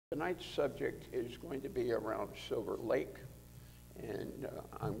tonight's subject is going to be around Silver Lake, and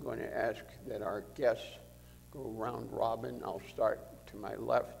I'm going to ask that our guests go round robin. I'll start to my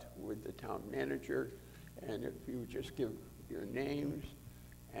left with the town manager, and if you just give your names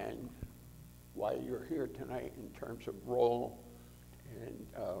and why you're here tonight in terms of role, and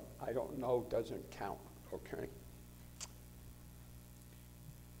I don't know doesn't count, okay?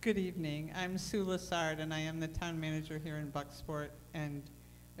 Good evening. I'm Sue Lessard, and I am the town manager here in Bucksport, and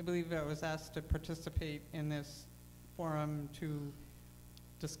I believe I was asked to participate in this forum to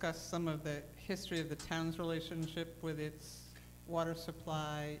discuss some of the history of the town's relationship with its water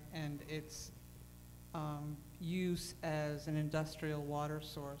supply and its use as an industrial water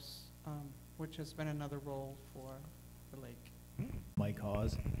source, which has been another role for the lake. Mike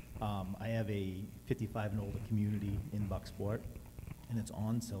Hawes. I have a 55 and older community in Bucksport, and it's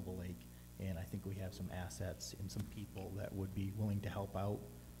on Silver Lake, and I think we have some assets and some people that would be willing to help out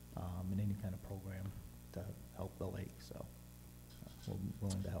in any kind of program to help the lake, so we're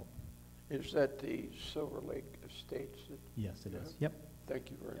willing to help. Is that the Silver Lake Estates? Yes, it is. Yep.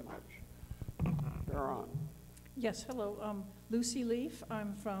 Thank you very much. You're on. Yes, hello. Lucy Leaf.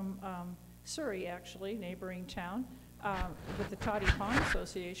 I'm from Surrey, actually, neighboring town, with the Toddy Pond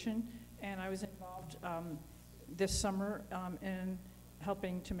Association, and I was involved this summer in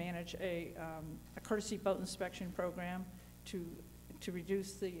helping to manage a courtesy boat inspection program to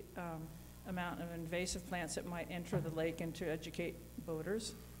reduce the amount of invasive plants that might enter the lake and to educate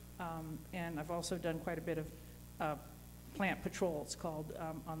boaters. And I've also done quite a bit of plant patrol, it's called,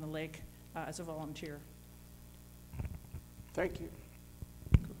 on the lake as a volunteer. Thank you.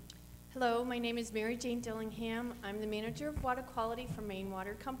 Hello, my name is Jane Dillingham. I'm the manager of water quality for Maine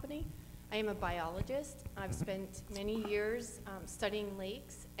Water Company. I am a biologist. I've spent many years studying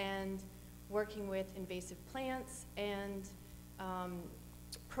lakes and working with invasive plants and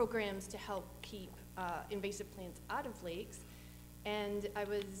programs to help keep invasive plants out of lakes. And I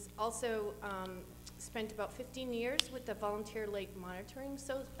was also spent about 15 years with the Volunteer Lake Monitoring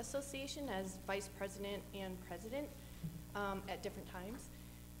Association as vice president and president at different times.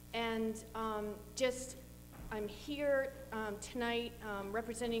 And I'm here tonight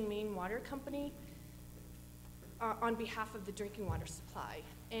representing Maine Water Company on behalf of the drinking water supply.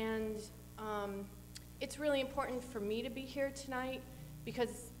 And it's really important for me to be here tonight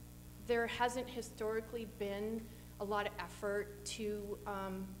because there hasn't historically been a lot of effort to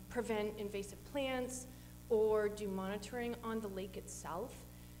prevent invasive plants or do monitoring on the lake itself.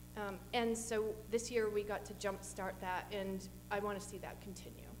 And so this year we got to jumpstart that, and I want to see that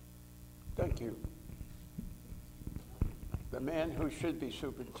continue. Thank you. The man who should be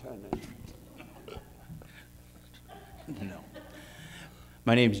superintendent. No.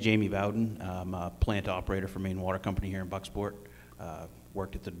 My name is Jamie Bowden. I'm a plant operator for Maine Water Company here in Bucksport.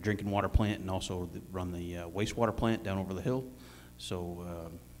 Worked at the drinking water plant and also run the wastewater plant down over the hill. So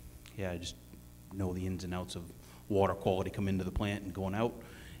yeah, I just know the ins and outs of water quality coming into the plant and going out.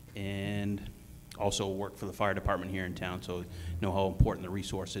 And also worked for the fire department here in town, so know how important the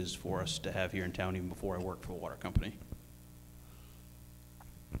resource is for us to have here in town even before I worked for a water company.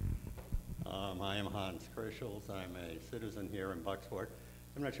 I am Hans Krichels. I'm a citizen here in Bucksport.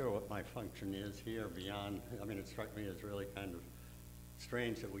 I'm not sure what my function is here beyond, I mean, it struck me as really kind of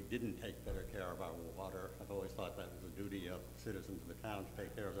strange that we didn't take better care of our water. I've always thought that was a duty of citizens of the town to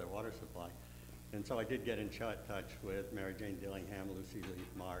take care of their water supply. And so I did get in touch with Jane Dillingham, Lucy Leaf,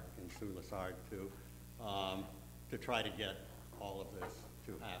 Mark, and Sue Lessard to try to get all of this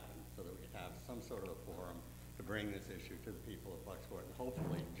to happen so that we could have some sort of a forum to bring this issue to the people of Bucksport and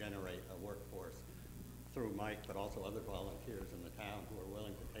hopefully generate a workforce through Mike, but also other volunteers in the town who are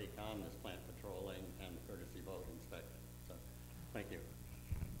willing to take on this plant patrolling and courtesy boat inspection. So, thank you.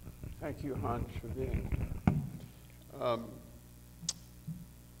 Thank you, Hans, for being here.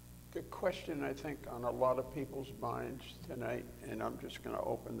 Good question, I think, on a lot of people's minds tonight, and I'm just going to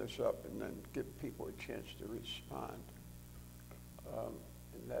open this up and then give people a chance to respond.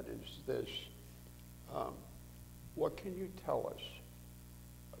 And that is this. What can you tell us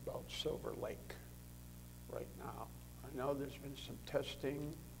about Silver Lake right now? I know there's been some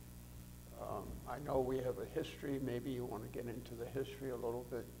testing. I know we have a history. Maybe you want to get into the history a little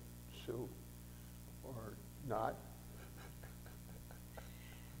bit, Sue, or not?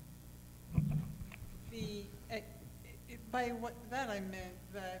 By that I meant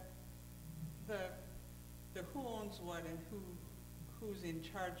that the who owns what and who's in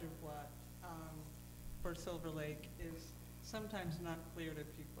charge of what for Silver Lake is sometimes not clear to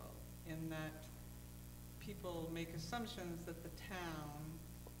people, in that people make assumptions that the town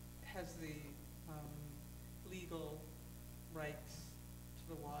has the legal rights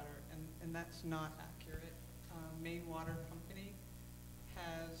to the water and that's not accurate. Maine Water Company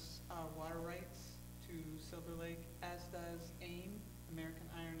has water rights to Silver Lake, as does AIM, American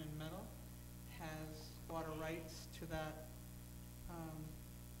Iron and Metal, has water rights to that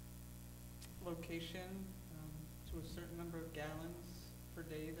location, to a certain number of gallons per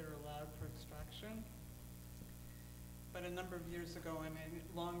day that are allowed for extraction. But a number of years ago, I mean,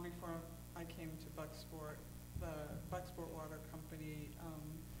 long before I came to Bucksport, the Bucksport Water Company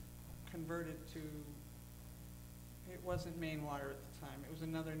converted to, it wasn't Maine Water at the time, it was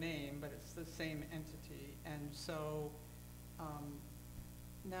another name, but it's the same entity. And so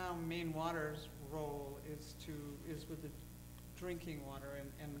now Maine Water's role is with the drinking water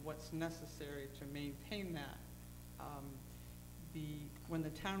and what's necessary to maintain that. When the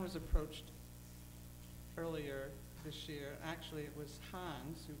town was approached earlier this year, actually it was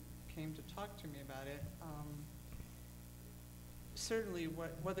Hans who came to talk to me about it. Certainly,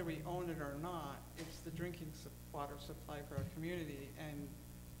 whether we own it or not, it's the drinking water supply for our community, and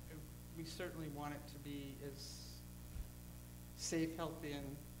we certainly want it to be as safe, healthy,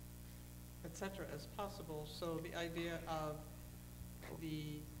 and et cetera as possible. So the idea of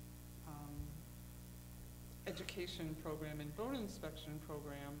the education program and boat inspection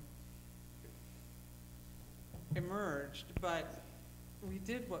program emerged, but we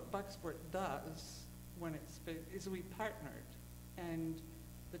did what Bucksport does when it's big, is we partnered, and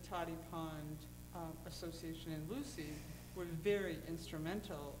the Toddy Pond Association and Lucy were very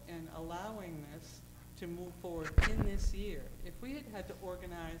instrumental in allowing this to move forward in this year. If we had had to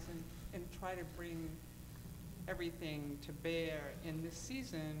organize and try to bring everything to bear in this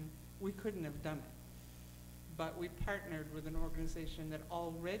season, we couldn't have done it. But we partnered with an organization that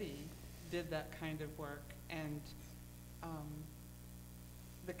already did that kind of work, and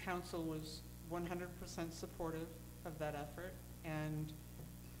the council was 100% supportive of that effort, and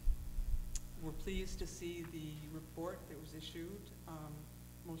we're pleased to see the report that was issued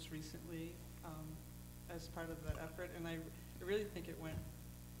most recently as part of that effort, and I really think it went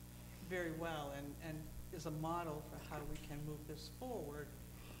very well and is a model for how we can move this forward,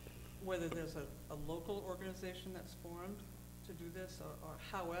 whether there's a local organization that's formed to do this, or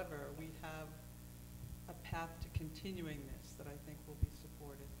however, we have a path to continuing this that I think will be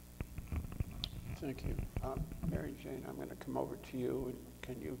supported. Thank you. Mary Jane, I'm going to come over to you, and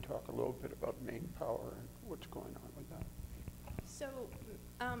can you talk a little bit about Maine Power and what's going on with that? So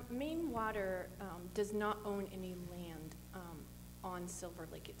Maine Water does not own any land on Silver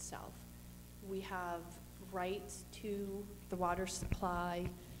Lake itself. We have rights to the water supply.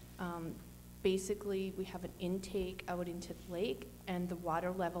 Basically, we have an intake out into the lake, and the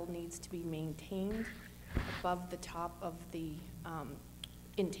water level needs to be maintained above the top of the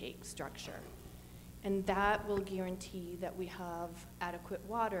intake structure. And that will guarantee that we have adequate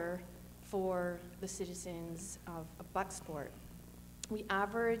water for the citizens of Bucksport. We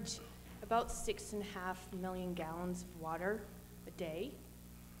average about 6.5 million gallons of water a day.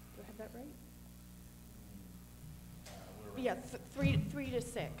 Do I have that right? Yeah, 3 to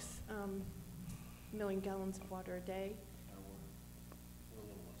 6 million gallons of water a day. We're a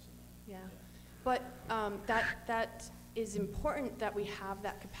little less than that. Yeah, but that is important that we have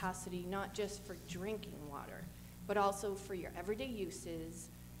that capacity, not just for drinking water, but also for your everyday uses,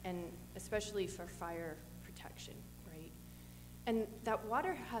 and especially for fire protection, right? And that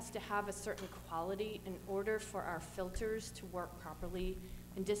water has to have a certain quality in order for our filters to work properly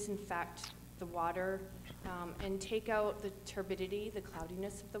and disinfect the water and take out the turbidity, the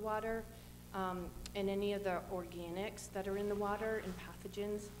cloudiness of the water, and any of the organics that are in the water and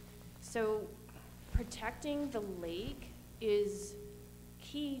pathogens. So protecting the lake is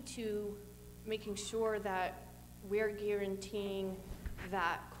key to making sure that we're guaranteeing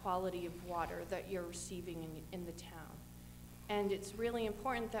that quality of water that you're receiving in the town. And it's really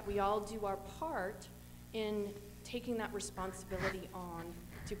important that we all do our part in taking that responsibility on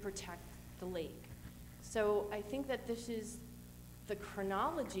to protect the lake. So I think that this is the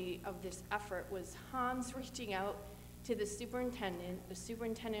chronology of this effort was Hans reaching out to the superintendent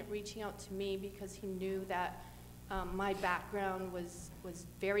reaching out to me because he knew that my background was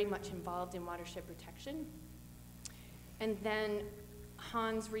very much involved in watershed protection. And then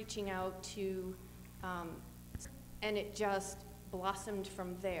Hans reaching out to, and it just blossomed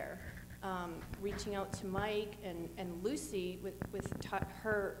from there. Reaching out to Mike and Lucy with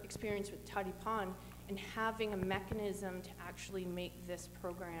her experience with Toddy Pond and having a mechanism to actually make this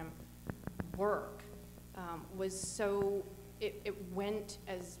program work was so, it went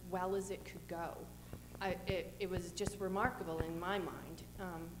as well as it could go. It was just remarkable in my mind.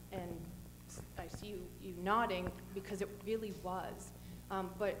 And I see you nodding because it really was.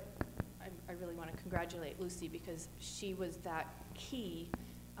 But I really want to congratulate Lucy because she was that key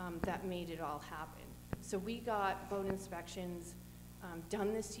that made it all happen. So we got boat inspections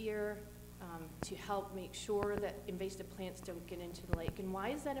done this year to help make sure that invasive plants don't get into the lake. And why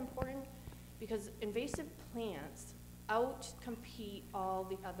is that important? Because invasive plants out-compete all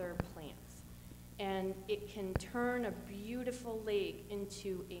the other plants. And it can turn a beautiful lake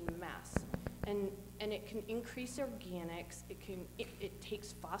into a mess. And it can increase organics, it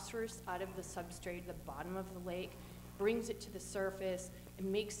takes phosphorus out of the substrate at the bottom of the lake, brings it to the surface,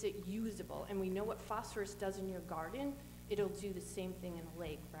 and makes it usable. And we know what phosphorus does in your garden, it'll do the same thing in a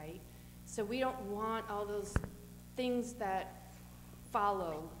lake, right? So we don't want all those things that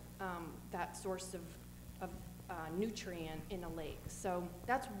follow that source of nutrient in a lake. So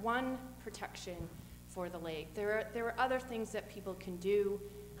that's one protection for the lake. There are other things that people can do,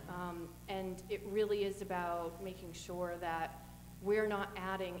 and it really is about making sure that we're not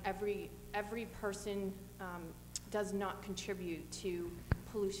adding, every person does not contribute to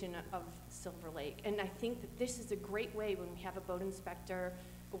pollution of Silver Lake. And I think that this is a great way when we have a boat inspector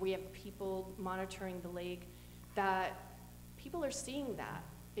or we have people monitoring the lake, that people are seeing that.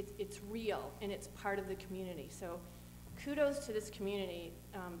 It's real and it's part of the community. So kudos to this community,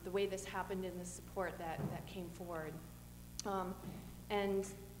 the way this happened and the support that came forward. And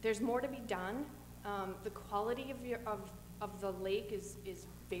there's more to be done. The quality of the lake is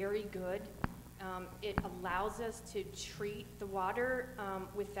very good. It allows us to treat the water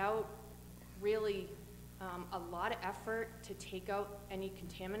without really a lot of effort to take out any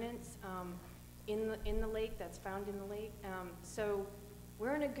contaminants in the lake that's found in the lake. So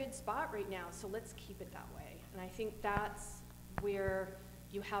we're in a good spot right now, so let's keep it that way. And I think that's where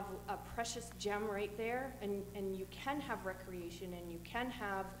you have a precious gem right there, and you can have recreation and you can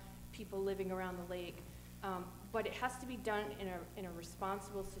have people living around the lake, but it has to be done in a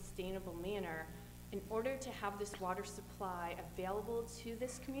responsible, sustainable manner in order to have this water supply available to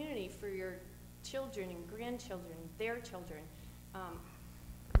this community for your children and grandchildren, their children.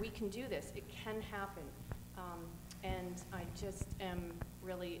 We can do this, it can happen. And I just am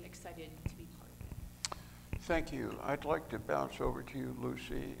really excited to be part of it. Thank you. I'd like to bounce over to you,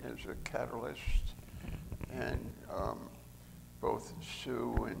 Lucy, as a catalyst. And both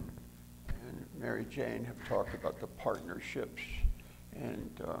Sue and Mary Jane have talked about the partnerships.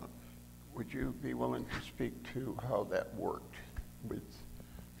 And would you be willing to speak to how that worked with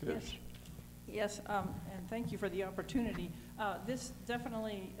this? Yes, and thank you for the opportunity. This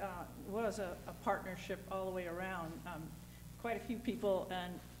definitely was a partnership all the way around. Quite a few people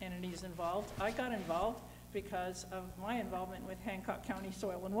and entities involved. I got involved because of my involvement with Hancock County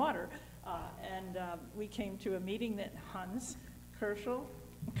Soil and Water. And we came to a meeting that Hans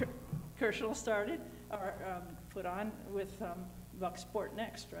Krichels started, or put on with Bucksport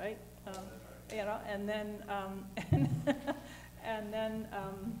Next, right? You know, and then, and then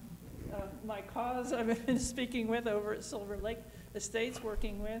my cause I've been speaking with over at Silver Lake Estates,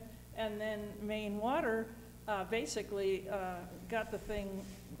 working with, and then Maine Water basically got the thing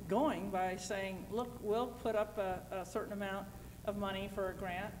going by saying, look, we'll put up a certain amount of money for a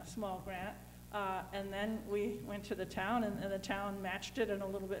grant, a small grant, and then we went to the town, and the town matched it and a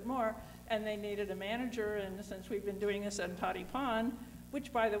little bit more, and they needed a manager, and since we've been doing this at Toddy Pond,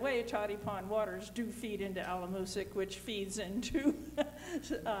 which, by the way, Toddy Pond waters do feed into Alamoosic, which feeds into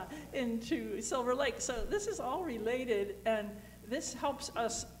into Silver Lake. So this is all related, and this helps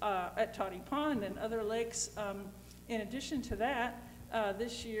us at Toddy Pond and other lakes. In addition to that,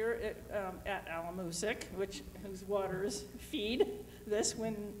 this year at Alamoosic, whose waters feed this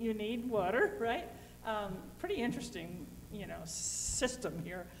when you need water, right? Pretty interesting, you know, system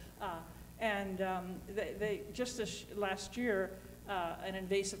here. And they just this last year, an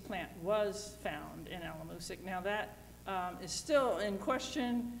invasive plant was found in Alamoosic. Now that is still in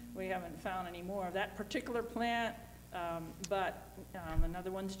question. We haven't found any more of that particular plant, but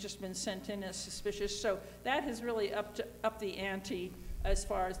another one's just been sent in as suspicious. So that has really upped the ante as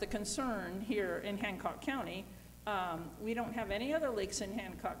far as the concern here in Hancock County. We don't have any other lakes in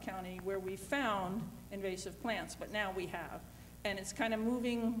Hancock County where we found invasive plants, but now we have. And it's kind of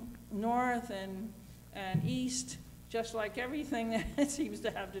moving north and east, just like everything that seems to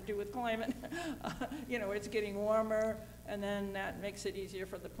have to do with climate. You know, it's getting warmer, and then that makes it easier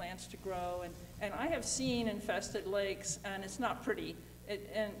for the plants to grow. And I have seen infested lakes, and it's not pretty.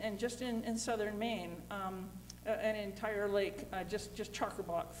 And just in southern Maine, an entire lake just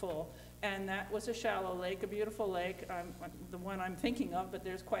chock-a-block full. And that was a shallow lake, a beautiful lake, the one I'm thinking of, but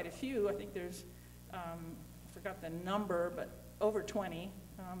there's quite a few. I think there's, I forgot the number, but over 20,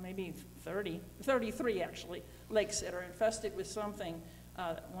 maybe 33 actually, lakes that are infested with something.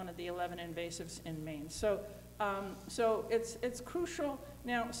 one of the 11 invasives in Maine. So it's crucial.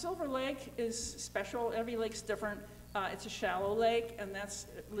 Now, Silver Lake is special. Every lake's different. It's a shallow lake, and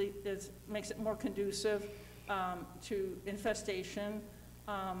makes it more conducive to infestation.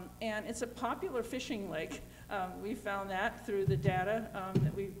 And it's a popular fishing lake. We found that through the data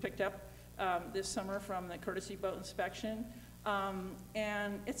that we picked up this summer from the courtesy boat inspection.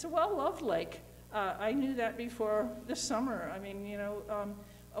 And it's a well-loved lake. I knew that before this summer. I mean, you know,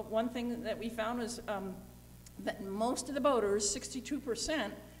 one thing that we found was that most of the boaters,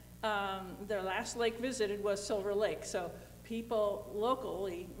 62%, their last lake visited was Silver Lake. So people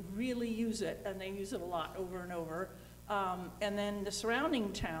locally really use it, and they use it a lot over and over. And then the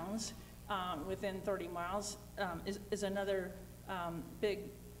surrounding towns within 30 miles is another big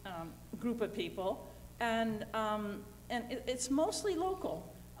group of people. And it's mostly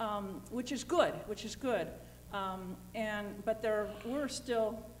local, which is good, but we're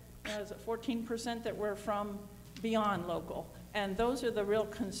still, is it 14% that we're from beyond local? And those are the real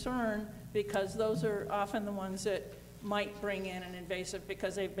concern, because those are often the ones that might bring in an invasive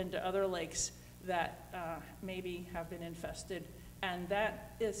because they've been to other lakes that maybe have been infested. And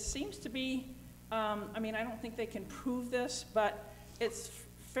that seems to be, I mean, I don't think they can prove this, but it's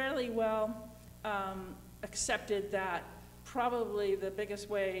fairly well accepted that probably the biggest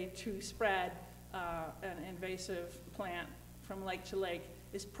way to spread an invasive plant from lake to lake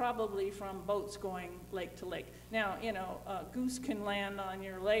is probably from boats going lake to lake. Now, you know, a goose can land on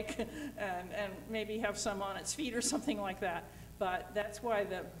your lake and maybe have some on its feet or something like that, but that's why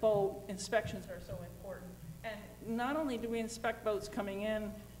the boat inspections are so important. And not only do we inspect boats coming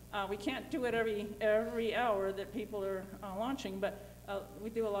in, we can't do it every hour that people are launching, but we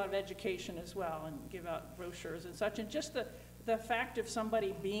do a lot of education as well and give out brochures and such. And just the fact of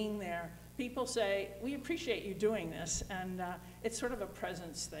somebody being there, people say, we appreciate you doing this, and it's sort of a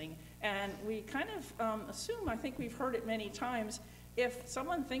presence thing. And we kind of assume, I think we've heard it many times, if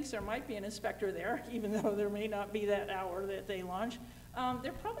someone thinks there might be an inspector there, even though there may not be that hour that they launch,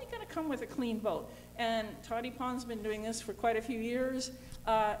 they're probably going to come with a clean boat. And Toddy Pond's been doing this for quite a few years,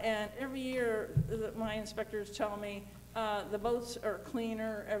 and every year my inspectors tell me the boats are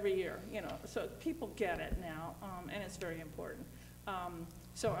cleaner every year, you know, so people get it now, and it's very important.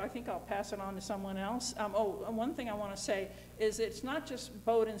 So I think I'll pass it on to someone else. One thing I want to say is it's not just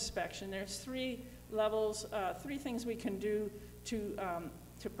boat inspection. There's 3 levels, 3 things we can do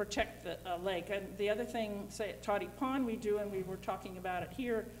to protect the lake. And the other thing, say at Toddy Pond we do, and we were talking about it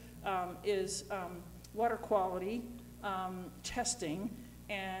here, is water quality testing,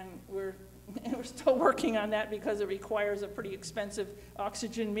 and we're still working on that because it requires a pretty expensive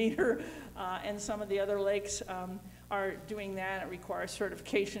oxygen meter, and some of the other lakes are doing that. It requires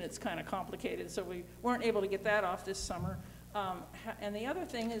certification. It's kind of complicated, so we weren't able to get that off this summer. And the other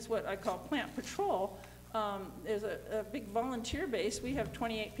thing is what I call plant patrol. There's a big volunteer base. We have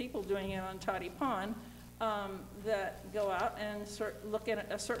 28 people doing it on Toddy Pond that go out and look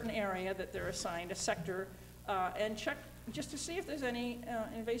at a certain area that they're assigned, a sector, and check just to see if there's any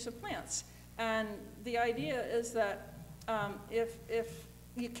invasive plants. And the idea is that if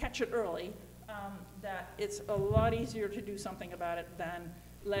you catch it early, that it's a lot easier to do something about it than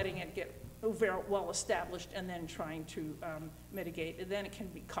letting it get very well established and then trying to mitigate. And then it can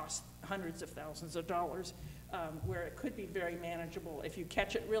cost hundreds of thousands of dollars, where it could be very manageable if you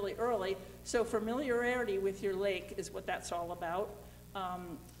catch it really early. So familiarity with your lake is what that's all about.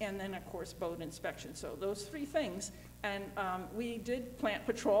 And then, of course, boat inspection. So those 3 things. And we did plant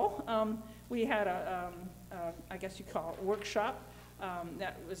patrol. We had I guess you call it, workshop.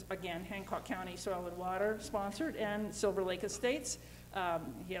 That was, again, Hancock County Soil and Water sponsored, and Silver Lake Estates.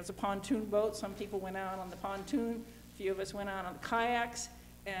 He has a pontoon boat. Some people went out on the pontoon. A few of us went out on the kayaks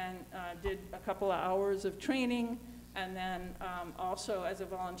and did a couple of hours of training. And then also as a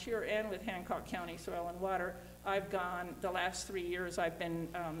volunteer and with Hancock County Soil and Water, I've gone, the last 3 years, I've been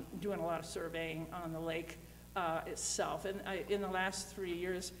doing a lot of surveying on the lake itself. And in the last 3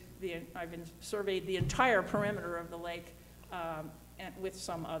 years, I've been surveyed the entire perimeter of the lake, and with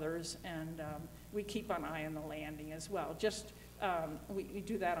some others, and we keep an eye on the landing as well. Just we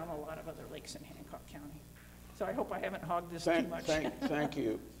do that on a lot of other lakes in Hancock County. So I hope I haven't hogged this too much. Thank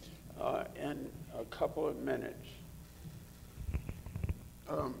you. In a couple of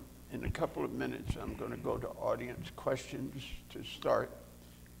minutes, I'm going to go to audience questions to start,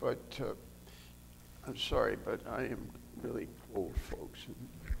 but I'm sorry, but I am really old, folks. And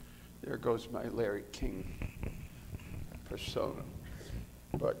there goes my Larry King persona.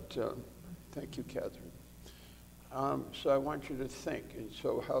 But thank you, Catherine. So I want you to think, and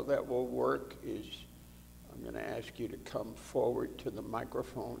so how that will work is I'm going to ask you to come forward to the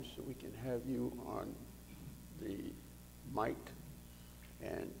microphone so we can have you on the mic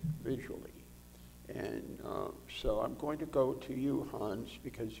and visually. And so I'm going to go to you, Hans,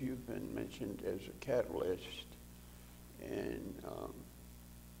 because you've been mentioned as a catalyst. And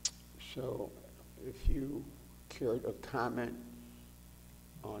so if you care to comment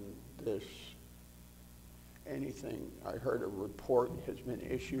on this, anything. I heard a report has been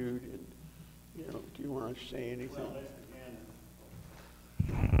issued, and do you want to say anything? Well, this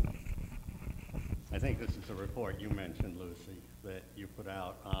again, I think this is a report you mentioned, Lucy, that you put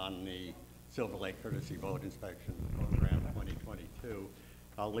out on the Silver Lake Courtesy Boat Inspection Program 2022.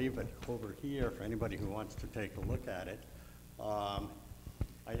 I'll leave it over here for anybody who wants to take a look at it. I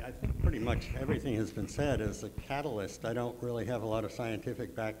think pretty much everything has been said. As a catalyst, I don't really have a lot of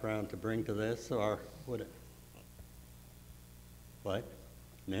scientific background to bring to this, or would it? What?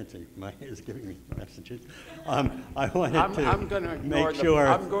 Nancy is giving me messages. I wanted I'm going to make sure.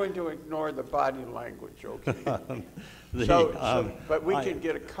 I'm going to ignore the body language, okay? But we can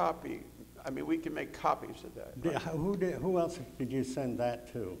get a copy. I mean, we can make copies of that. Right? Who else did you send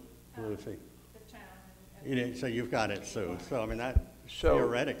that to, Lucy? The town. You did, so you've got it, Sue. So I mean,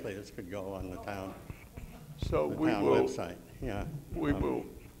 theoretically, this could go on the town, website. Yeah. We will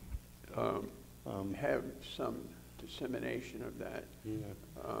have some dissemination of that. Yeah.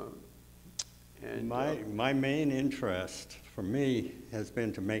 And my main interest for me has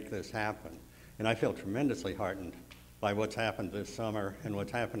been to make this happen, and I feel tremendously heartened by what's happened this summer and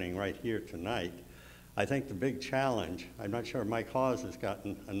what's happening right here tonight. I think the big challenge, I'm not sure Mike Hawes has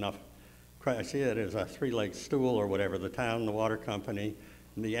gotten enough credit. I see it as a three-legged stool or whatever, the town, the water company,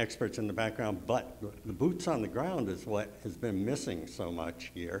 and the experts in the background, but the boots on the ground is what has been missing so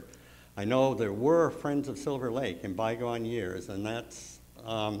much here. I know there were Friends of Silver Lake in bygone years, and that's,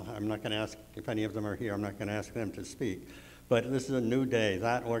 I'm not going to ask if any of them are here, I'm not going to ask them to speak, but this is a new day.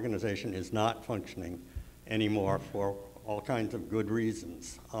 That organization is not functioning anymore for all kinds of good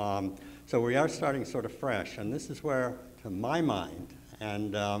reasons. So we are starting sort of fresh, and this is where, to my mind,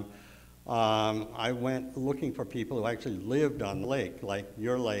 and I went looking for people who actually lived on the lake, like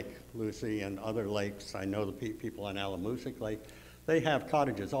your lake, Lucy, and other lakes. I know the people on Alamoosic Lake. They have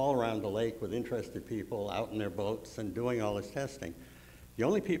cottages all around the lake with interested people out in their boats and doing all this testing. The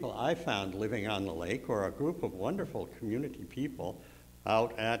only people I found living on the lake were a group of wonderful community people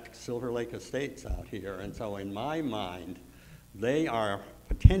out at Silver Lake Estates out here. And so in my mind, they are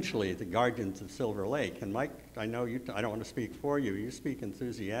potentially the guardians of Silver Lake. And Mike, I know I don't want to speak for you. You speak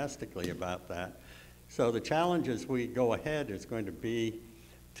enthusiastically about that. So the challenge as we go ahead is going to be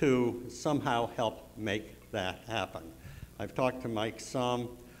to somehow help make that happen. I've talked to Mike some.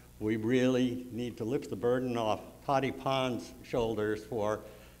 We really need to lift the burden off Toddy Pond's shoulders for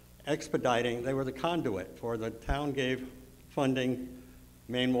expediting. They were the conduit for the town gave funding.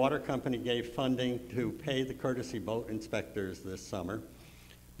 Maine Water Company gave funding to pay the courtesy boat inspectors this summer.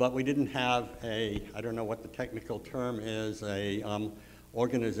 But we didn't have I don't know what the technical term is,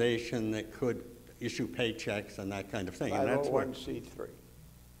 organization that could issue paychecks and that kind of thing. 501c3.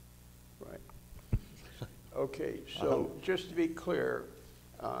 Right. Okay, so just to be clear,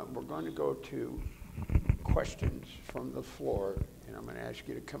 we're going to go to questions from the floor, and I'm going to ask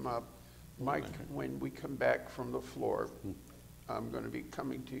you to come up. Mike, when we come back from the floor, I'm going to be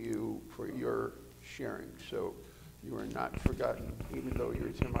coming to you for your sharing, so you are not forgotten, even though you're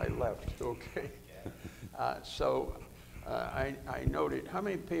to my left, okay? I noted, how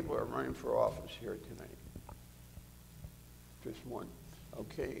many people are running for office here tonight? Just one.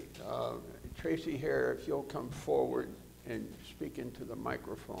 Okay, Tracy Hare, if you'll come forward and speak into the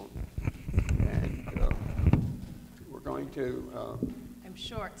microphone. And we're going to... I'm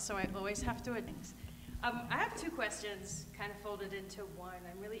short, so I always have to things. I have two questions kind of folded into one.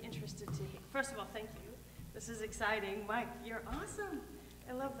 I'm really interested to hear. First of all, thank you. This is exciting. Mike, you're awesome.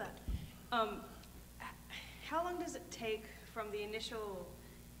 I love that. How long does it take from the initial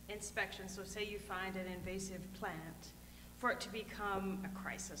inspection, so say you find an invasive plant, for it to become a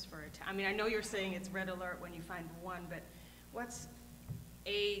crisis for a town? I mean, I know you're saying it's red alert when you find one, but what's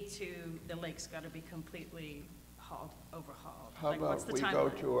to the lake's got to be completely overhauled? How like, what's about the we timeline? go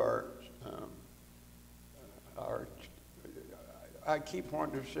to our, I keep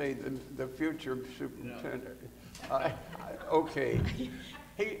wanting to say the future superintendent. Okay.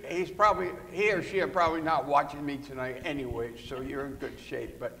 He or she are probably not watching me tonight anyway, so you're in good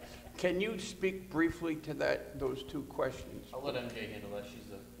shape. But can you speak briefly to those two questions? I'll let MJ handle that. She's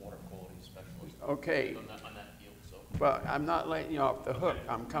the water quality specialist. Okay. On that field, so. Well, I'm not letting you off the hook.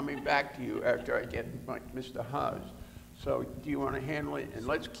 I'm coming back to you after I get Mr. Hawes. So do you want to handle it? And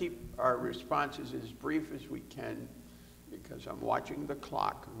let's keep our responses as brief as we can, because I'm watching the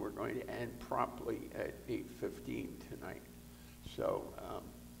clock, and we're going to end promptly at 8:15 tonight. So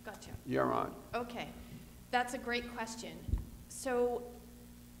Gotcha. you're on. Okay, that's a great question. So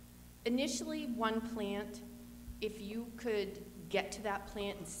initially, one plant, if you could get to that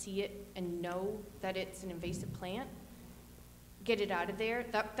plant and see it and know that it's an invasive plant, get it out of there,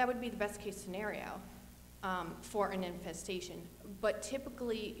 that would be the best case scenario for an infestation. But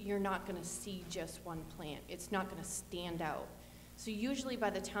typically, you're not gonna see just one plant. It's not gonna stand out. So usually by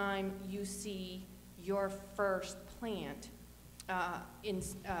the time you see your first plant in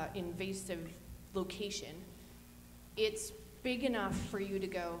invasive location, it's big enough for you to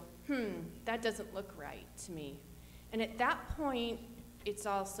go, that doesn't look right to me. And at that point, it's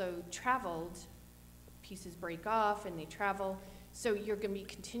also traveled, pieces break off and they travel, so you're gonna be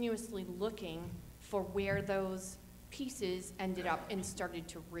continuously looking for where those pieces ended up and started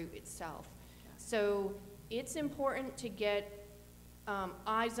to root itself. So it's important to get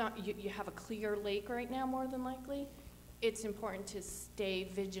eyes on, you have a clear lake right now more than likely. It's important to stay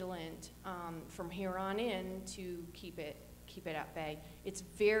vigilant from here on in to keep it at bay. It's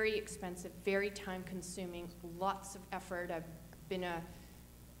very expensive, very time consuming, lots of effort. I've been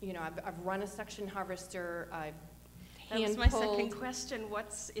I've run a suction harvester, I've That was my second question.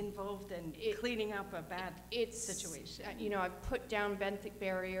 What's involved in cleaning up a bad situation? I've put down benthic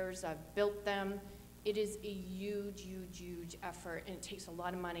barriers, I've built them. It is a huge, huge, huge effort, and it takes a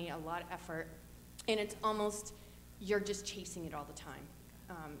lot of money, a lot of effort, and it's almost, you're just chasing it all the time.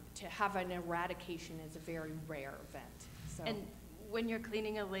 To have an eradication is a very rare event. So. And when you're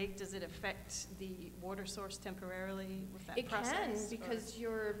cleaning a lake, does it affect the water source temporarily with that process? It can, because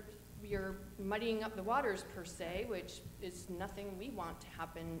you're muddying up the waters per se, which is nothing we want to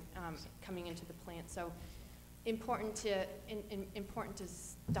happen coming into the plant. So important to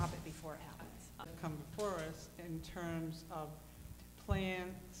stop it before it happens. Come before us in terms of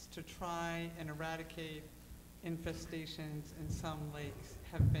plans to try and eradicate infestations in some lakes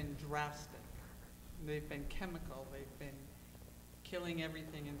have been drastic. They've been chemical, they've been killing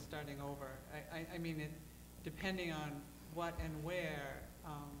everything and starting over. I mean, depending on what and where,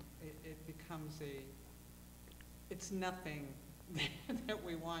 it becomes it's nothing that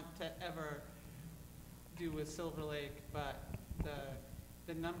we want to ever do with Silver Lake, but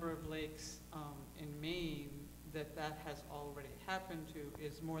the number of lakes in Maine that has already happened to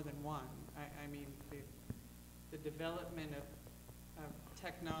is more than one. I mean, the development of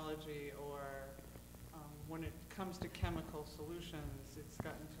technology, or when it comes to chemical solutions, it's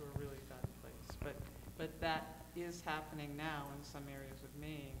gotten to a really bad place. But that is happening now in some areas of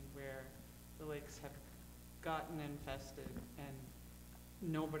Maine where the lakes have gotten infested and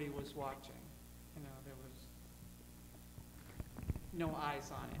nobody was watching. There was no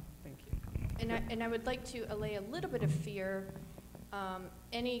eyes on it. Thank you. And I would like to allay a little bit of fear.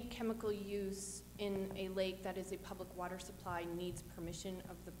 Any chemical use in a lake that is a public water supply needs permission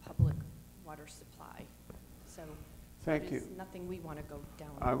of the public water supply. So Thank you. It's nothing we want to go down.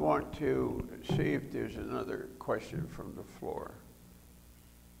 I want to see if there's another question from the floor.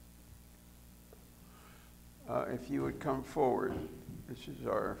 If you would come forward, this is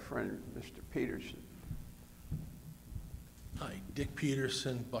our friend, Mr. Peterson. Hi, Dick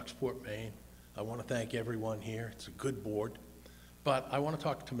Peterson, Bucksport, Maine. I want to thank everyone here. It's a good board. But I want to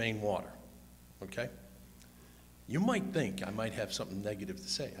talk to Maine Water, okay? You might think I might have something negative to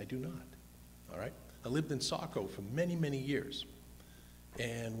say. I do not, all right? I lived in Saco for many, many years.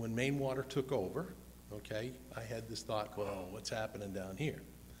 And when Maine Water took over, okay, I had this thought, well, what's happening down here?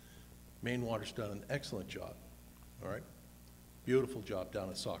 Maine Water's done an excellent job, all right? Beautiful job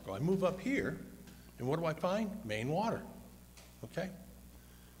down at Saco. I move up here, and what do I find? Maine Water, okay?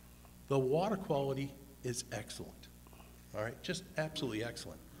 The water quality is excellent, all right? Just absolutely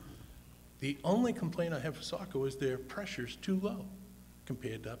excellent. The only complaint I have for Saco is their pressure's too low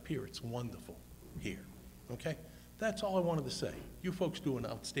compared to up here. It's wonderful here, okay? That's all I wanted to say. You folks do an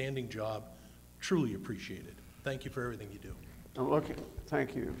outstanding job. Truly appreciate it. Thank you for everything you do.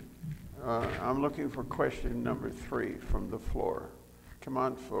 Thank you. I'm looking for question number 3 from the floor. Come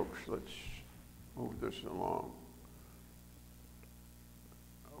on, folks, let's move this along.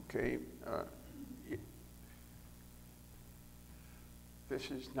 Okay. This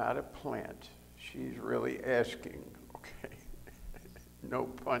is not a plant. She's really asking, okay? No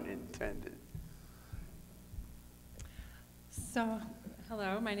pun intended. So,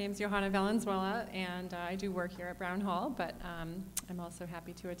 hello, my name's Johanna Valenzuela, and I do work here at Brown Hall, but I'm also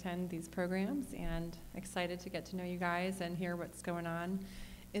happy to attend these programs and excited to get to know you guys and hear what's going on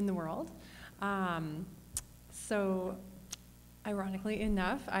in the world. So, ironically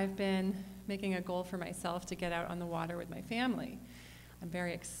enough, I've been making a goal for myself to get out on the water with my family. I'm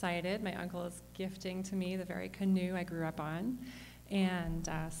very excited. My uncle is gifting to me the very canoe I grew up on, and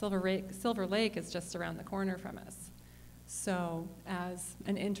Silver Lake is just around the corner from us. So, as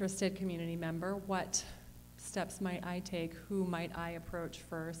an interested community member, what steps might I take? Who might I approach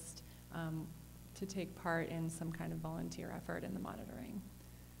first to take part in some kind of volunteer effort in the monitoring?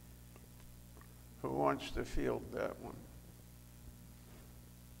 Who wants to field that one?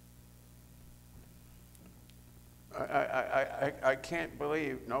 I can't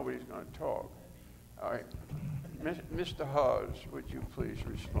believe nobody's going to talk. All right. Mr. Hawes, would you please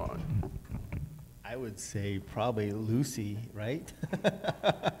respond? I would say probably Lucy, right?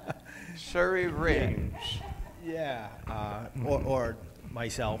 Surrey Rings. Yeah, or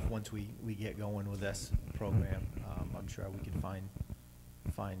myself, once we get going with this program. I'm sure we can find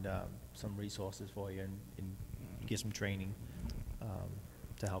some resources for you and get some training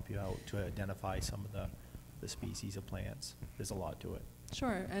to help you out to identify some of the species of plants. There's a lot to it.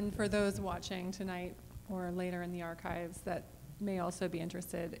 Sure, and for those watching tonight or later in the archives that may also be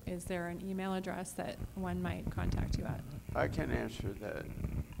interested, is there an email address that one might contact you at? I can answer that.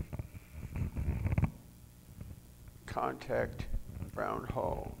 Contact Brown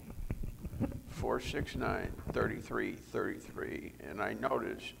Hall, 469-3333. And I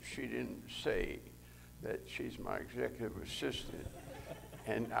noticed she didn't say that she's my executive assistant.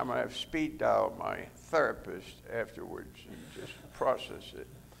 And I'm going to have speed dial my therapist afterwards and just process it.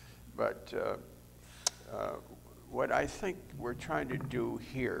 But what I think we're trying to do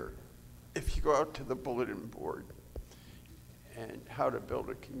here, if you go out to the bulletin board and how to build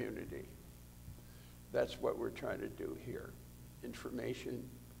a community, that's what we're trying to do here. Information,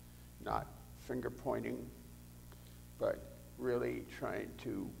 not finger pointing, but really trying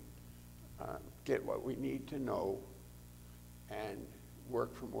to get what we need to know and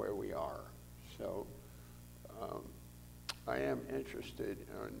work from where we are. So I am interested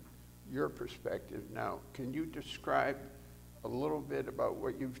in your perspective. Now, can you describe a little bit about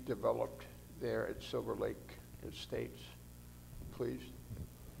what you've developed there at Silver Lake Estates, please?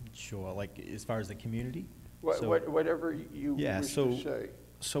 Sure, like as far as the community? Whatever you wish to say.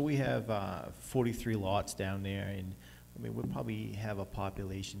 So we have 43 lots down there, and I mean, we'll probably have a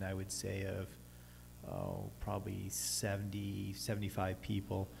population, I would say, of probably 70, 75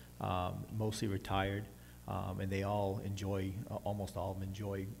 people, mostly retired, and they all enjoy, almost all of them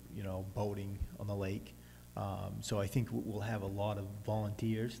enjoy, boating on the lake. So I think we'll have a lot of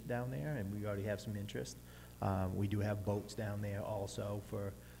volunteers down there, and we already have some interest. We do have boats down there also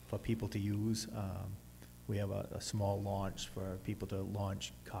for people to use. We have a small launch for people to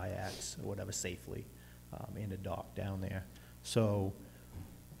launch kayaks or whatever safely in a dock down there. So,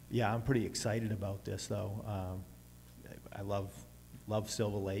 yeah, I'm pretty excited about this, though. I love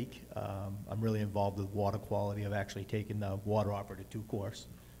Silver Lake. I'm really involved with water quality. I've actually taken the Water Operator 2 course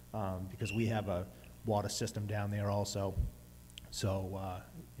because we have a water system down there also. So,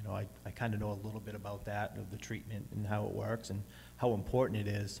 I kind of know a little bit about that, of the treatment and how it works and how important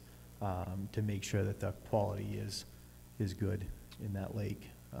it is to make sure that the quality is good in that lake.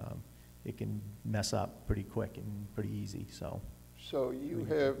 It can mess up pretty quick and pretty easy, so. So you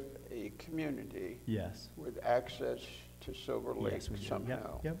have a community. Yes. With access to Silver Lake Yes, we do.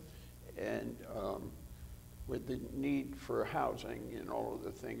 somehow. Yep. And with the need for housing and all of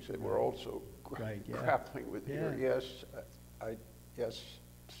the things that we're also Right, yeah. grappling with here. Yeah. Yes,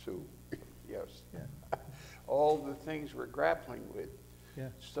 Sue, yes. Yeah. All the things we're grappling with. Yeah.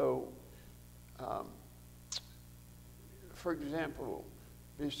 So, for example,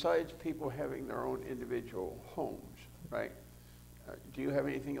 besides people having their own individual homes, right? Do you have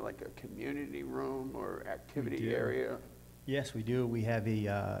anything like a community room or activity area? Yes, we do. We have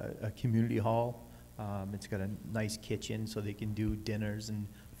a community hall. It's got a nice kitchen so they can do dinners and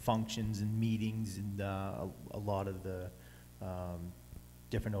functions and meetings and a lot of the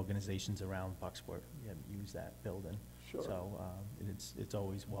different organizations around Bucksport use that building. Sure. So and it's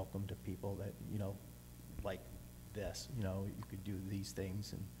always welcome to people that, like this, you could do these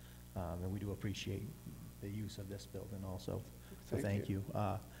things, and we do appreciate the use of this building also. So thank you.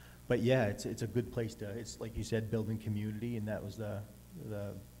 But yeah, it's a good place to, it's like you said, building community, and that was the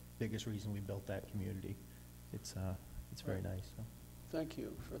biggest reason we built that community. It's very nice. So. Thank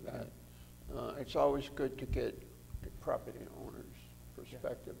you for that. It's always good to get a property owner's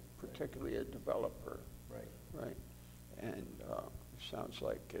perspective, particularly a developer. Right. And sounds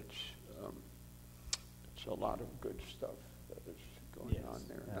like it's a lot of good stuff that is going on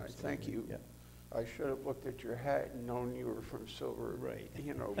there. And I thank you. Yeah. I should have looked at your hat and known you were from Silver. Right.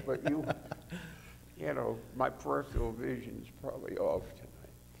 But You know, my peripheral vision's probably off tonight.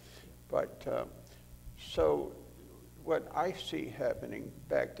 But, so what I see happening,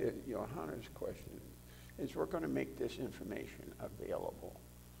 back to Johanna's question, is we're going to make this information available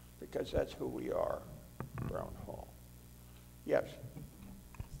because that's who we are, Brown Hall. Yes?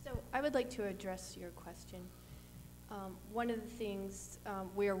 So I would like to address your question. One of the things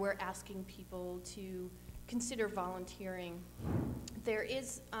where we're asking people to consider volunteering, there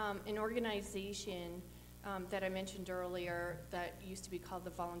is an organization that I mentioned earlier that used to be called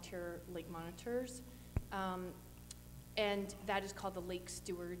the Volunteer Lake Monitors, and that is called the Lake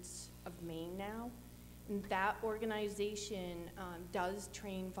Stewards of Maine now. And that organization does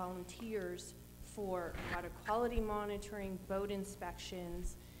train volunteers for water quality monitoring, boat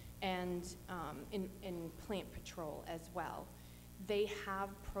inspections, and in plant patrol as well. They have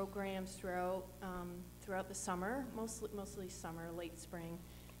programs throughout the summer, mostly summer, late spring,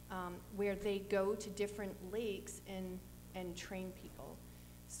 where they go to different lakes and train people.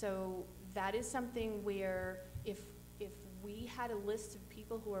 So that is something where if we had a list of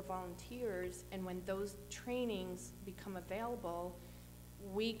people who are volunteers, and when those trainings become available,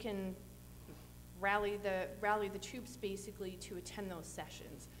 we can rally the troops basically to attend those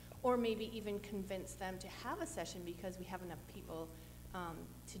sessions, or maybe even convince them to have a session because we have enough people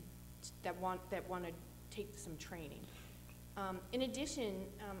that want to take some training. In addition,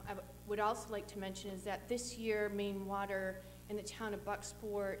 I would also like to mention is that this year Maine Water and the town of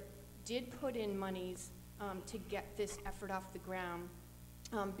Bucksport did put in monies to get this effort off the ground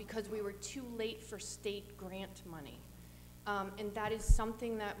because we were too late for state grant money. And that is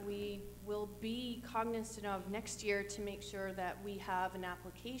something that we will be cognizant of next year to make sure that we have an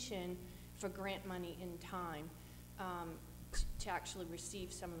application for grant money in time to actually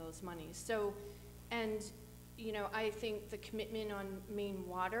receive some of those monies. So, and I think the commitment on Maine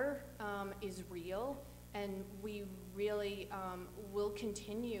Water is real, and we really will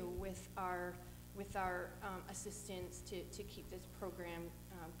continue with our assistance to keep this program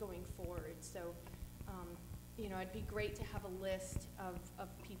going forward. So, it'd be great to have a list of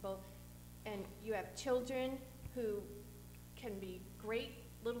people, and you have children who can be great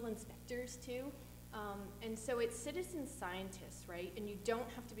little inspectors too. And so it's citizen scientists, right? And you don't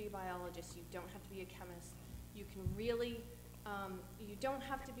have to be a biologist, you don't have to be a chemist. You can really, you don't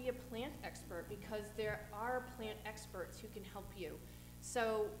have to be a plant expert because there are plant experts who can help you.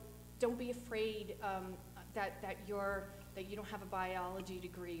 So don't be afraid that you don't have a biology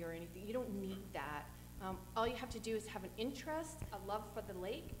degree or anything. You don't need that. All you have to do is have an interest, a love for the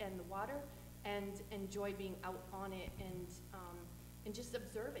lake and the water, and enjoy being out on it and just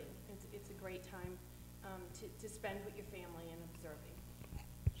observing. It's a great time to spend with your family and observing.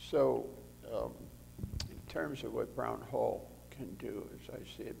 So, in terms of what Brown Hall can do, as I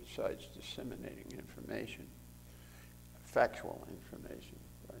see it, besides disseminating information, factual information,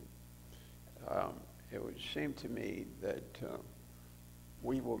 right? It would seem to me that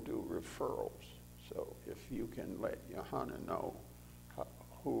we will do referrals. So if you can let Johanna know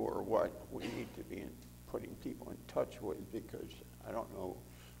who or what we need to be putting people in touch with, because I don't know,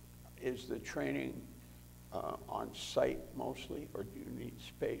 is the training on site mostly, or do you need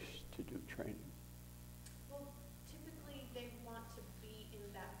space to do training? Well, typically they want to be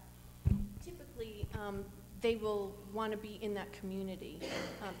in that, typically they will want to be in that community.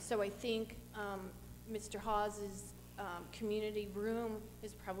 So I think Mr. Hawes' community room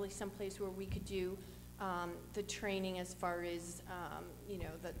is probably someplace where we could do the training as far as,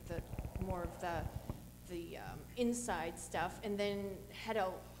 the more of the inside stuff, and then head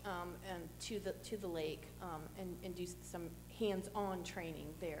out to the lake and do some hands-on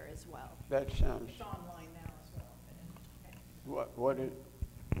training there as well. That sounds. It's online now as well.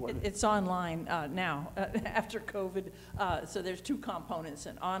 It's online now after COVID. So there's two components: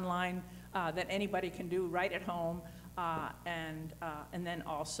 an online that anybody can do right at home, and then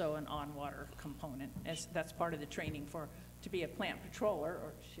also an on-water component. That's part of the training to be a plant patroller,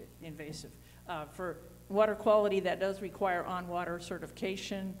 or invasive. For water quality, that does require on-water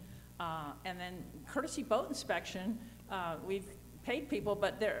certification, and then courtesy boat inspection. We've paid people,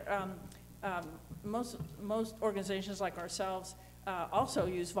 but most organizations like ourselves also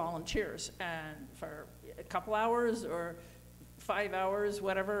use volunteers, and for a couple hours or 5 hours,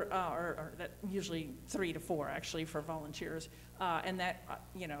 whatever, or that usually 3 to 4 actually for volunteers, and that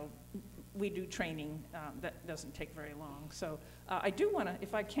we do training that doesn't take very long. So I do want to,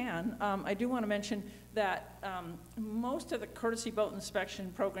 if I can, I do want to mention that most of the courtesy boat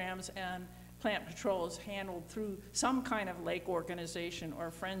inspection programs and plant patrol is handled through some kind of lake organization or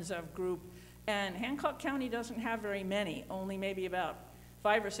friends of group, and Hancock County doesn't have very many, only maybe about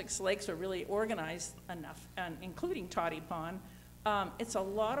 5 or 6 lakes are really organized enough, and including Toddy Pond. It's a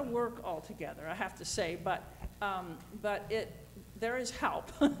lot of work altogether, I have to say, but there is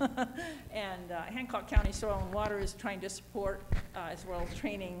help. And Hancock County Soil and Water is trying to support, as well as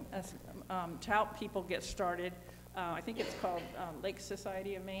training to help people get started. I think it's called Lake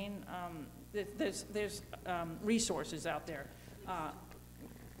Society of Maine. There's resources out there.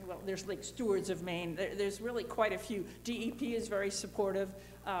 Well, there's like Stewards of Maine. There's really quite a few. DEP is very supportive.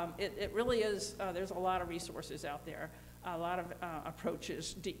 It really is, there's a lot of resources out there, a lot of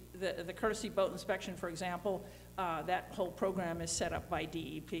approaches. The courtesy boat inspection, for example, that whole program is set up by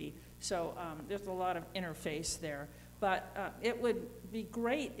DEP. So there's a lot of interface there. But it would be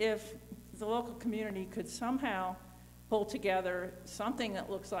great if the local community could somehow pull together something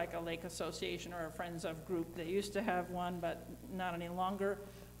that looks like a lake association or a Friends of group. They used to have one, but not any longer.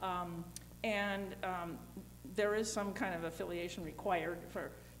 There is some kind of affiliation required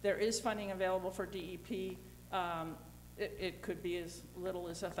there is funding available for DEP. It could be as little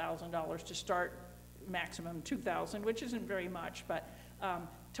as $1,000 to start, maximum $2,000, which isn't very much, but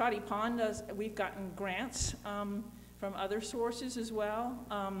Toddy Pond we've gotten grants from other sources as well,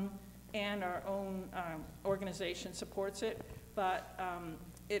 and our own organization supports it, but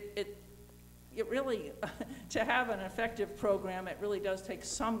it really, to have an effective program, it really does take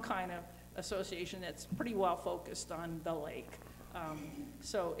some kind of association that's pretty well focused on the lake.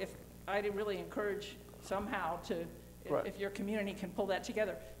 So I'd really encourage somehow to, Right. if your community can pull that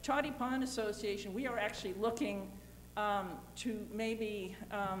together. Toddy Pond Association, we are actually looking to maybe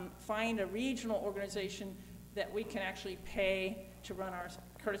find a regional organization that we can actually pay to run our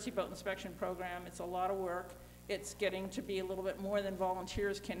courtesy boat inspection program. It's a lot of work. It's getting to be a little bit more than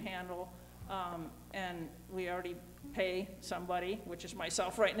volunteers can handle. And we already pay somebody, which is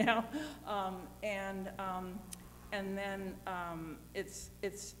myself right now, and then it's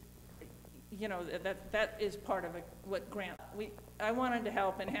you know, that is part of what grant I wanted to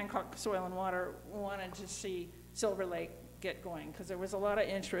help, and Hancock Soil and Water wanted to see Silver Lake get going because there was a lot of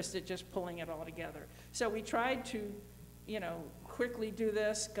interest in just pulling it all together. So we tried to, you know, quickly do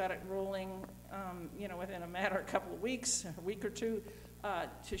this, got it rolling, you know, within a matter of a couple of weeks, a week or two.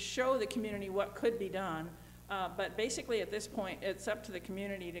 To show the community what could be done. But basically at this point, it's up to the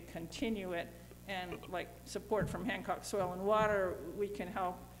community to continue it, and like support from Hancock Soil and Water, we can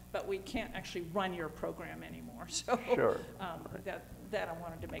help, but we can't actually run your program anymore. So Sure. that I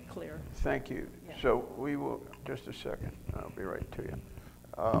wanted to make clear. Thank you. Yeah. So we will, just a second, I'll be right to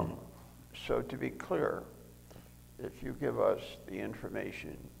you. So to be clear, if you give us the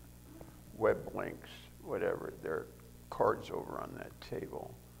information, web links, whatever, there are cards over on that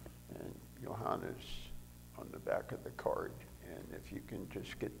table, and Johanna's on the back of the card, and if you can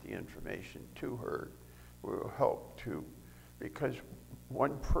just get the information to her, will help too, because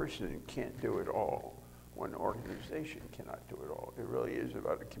one person can't do it all. One organization cannot do it all. It really is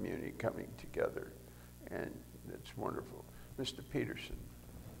about a community coming together, and it's wonderful. Mr. Peterson.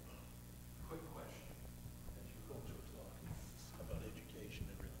 Quick question, as you folks were talking about education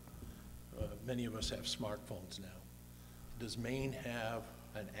and everything. Many of us have smartphones now. Does Maine have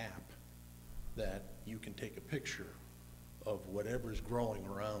an app that you can take a picture of whatever's growing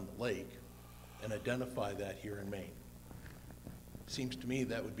around the lake and identify that here in Maine? Seems to me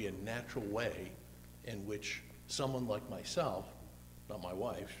that would be a natural way in which someone like myself, not my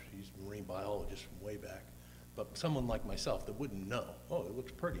wife, she's a marine biologist from way back, but someone like myself that wouldn't know, oh, it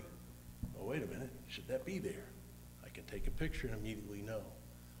looks pretty. Oh, wait a minute, should that be there? I can take a picture and immediately know.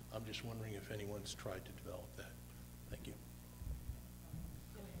 I'm just wondering if anyone's tried to develop that. Thank you.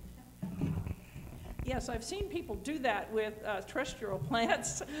 Yes, I've seen people do that with terrestrial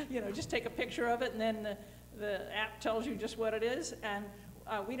plants. You know, just take a picture of it, and then the app tells you just what it is. And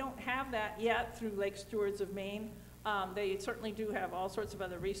we don't have that yet through Lake Stewards of Maine. They certainly do have all sorts of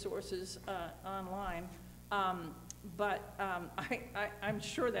other resources online. But I'm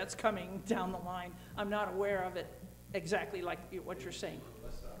sure that's coming down the line. I'm not aware of it exactly like what you're saying.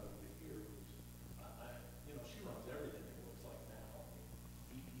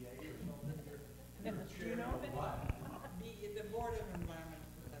 Do you know of it? The Board of Environment.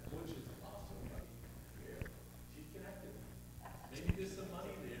 Which is awesome. She's connected. Maybe there's some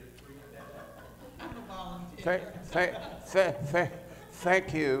money there to bring that up. I'm a volunteer.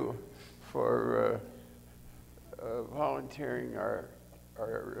 Thank you for volunteering our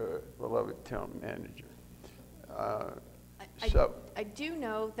beloved town manager. I do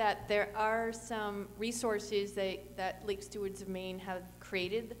know that there are some resources that Lake Stewards of Maine have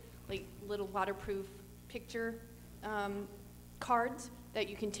created, like little waterproof picture cards that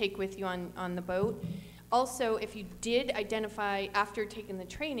you can take with you on the boat. Also, if you did identify after taking the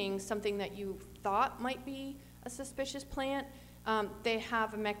training something that you thought might be a suspicious plant, they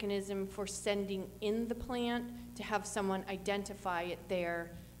have a mechanism for sending in the plant to have someone identify it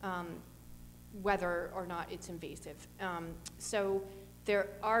there, whether or not it's invasive. So there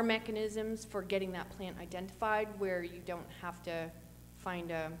are mechanisms for getting that plant identified where you don't have to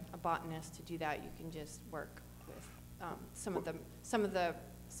find a botanist to do that. You can just work with some of the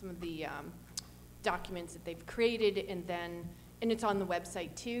documents that they've created, and it's on the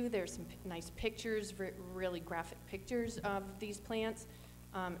website too. There's some nice pictures, really graphic pictures of these plants.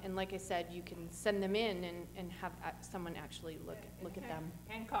 And like I said, you can send them in and have someone actually look at them.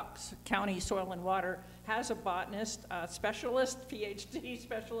 Hancock County Soil and Water has a botanist, specialist, PhD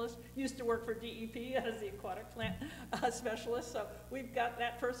specialist, used to work for DEP as the aquatic plant specialist. So we've got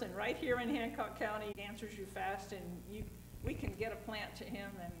that person right here in Hancock County, answers you fast, and we can get a plant to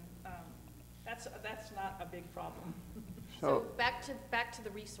him, and that's not a big problem. So back to the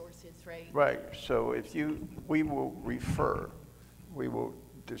resources, right? Right, so we will refer, we will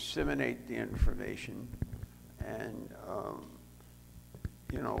disseminate the information, and,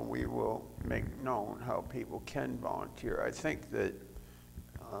 we will make known how people can volunteer. I think that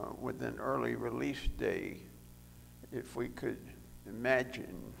with an early release day, if we could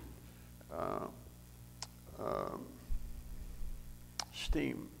imagine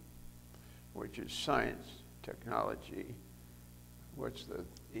STEAM, which is science, technology, what's the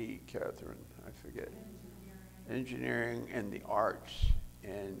E, Catherine? I forget. Engineering and the arts,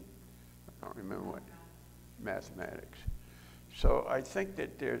 and I don't remember what, mathematics. So I think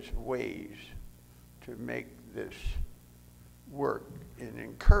that there's ways to make this work and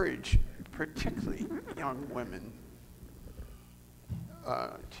encourage particularly young women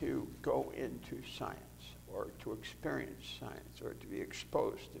to go into science or to experience science or to be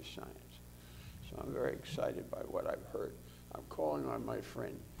exposed to science. So I'm very excited by what I've heard. I'm calling on my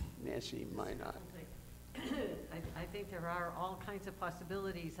friend Nancy Minot. I think there are all kinds of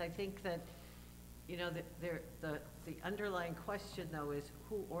possibilities. I think that, the underlying question though is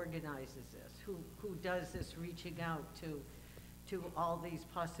who organizes this? Who does this reaching out to all these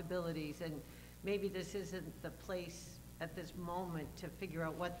possibilities? And maybe this isn't the place at this moment to figure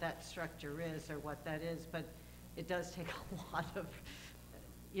out what that structure is or what that is, but it does take a lot of,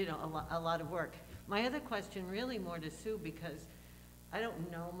 a lot of work. My other question really more to Sue, because I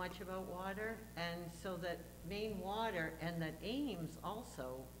don't know much about water, and so that Maine Water and that Ames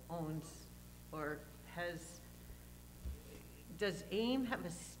also owns or does Ames have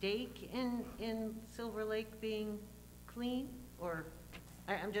a stake in Silver Lake being clean? Or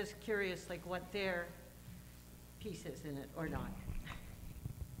I'm just curious, like what their piece is in it or not.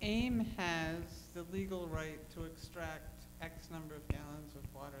 AIM has the legal right to extract X number of gallons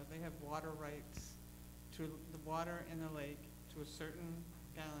of water. They have water rights to the water in the lake to a certain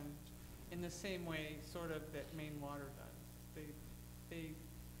gallon, in the same way sort of that Maine Water does.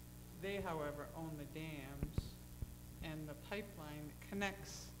 They however own the dams and the pipeline that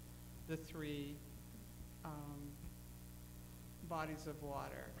connects the three bodies of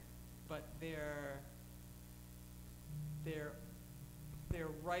water, but their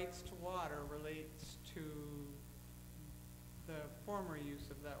rights to water relates to the former use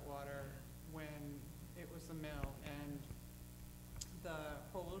of that water when it was the mill, and the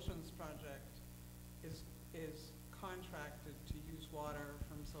Whole Oceans Project is contracted to use water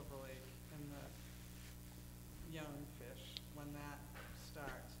from Silver Lake and the young fish when that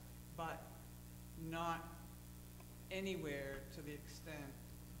starts, but not anywhere to the extent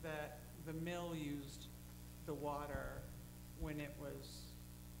that the mill used the water when it was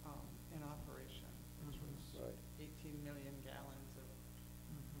in operation, which was Right. 18 million gallons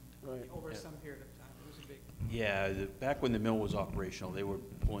of, Right. over Yeah. some period of time. It was a big. Yeah, back when the mill was operational, they were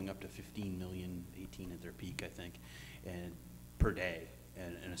pulling up to 15 million, 18 at their peak, I think, and per day,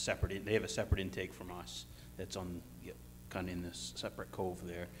 and they have a separate intake from us that's on, kind of in this separate cove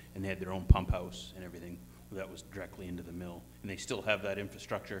there, and they had their own pump house and everything that was directly into the mill, and they still have that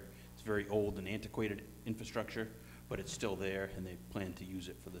infrastructure. It's very old and antiquated infrastructure, but it's still there, and they plan to use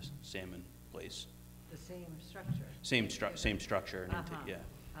it for the salmon place. The same structure. Same structure and intake, yeah.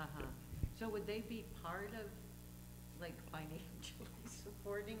 Uh-huh. So would they be part of, like, financially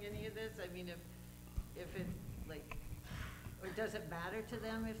supporting any of this? I mean, if it, like, or does it matter to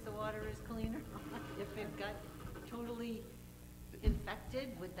them if the water is clean or not? If it got totally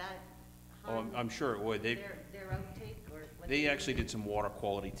infected, would that Oh, I'm sure it would. their outtake or? They actually did some water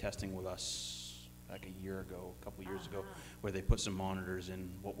quality testing with us like a couple years ago, where they put some monitors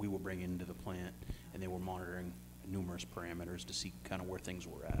in what we were bringing into the plant, and they were monitoring numerous parameters to see kind of where things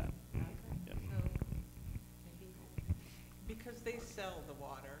were at. Okay. Yeah. So because they sell the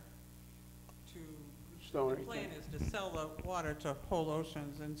water to, Stony the plan Town. is to sell the water to Whole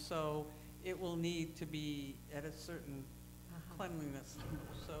Oceans, and so it will need to be at a certain cleanliness level,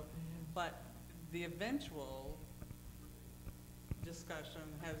 so, but the eventual discussion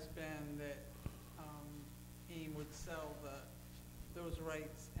has been that, AIM would sell those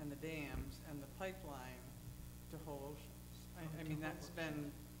rights and the dams and the pipeline to Whole Oceans. I mean, that's been,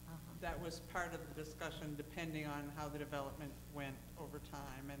 that was part of the discussion depending on how the development went over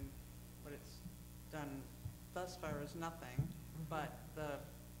time, and what it's done thus far is nothing, but the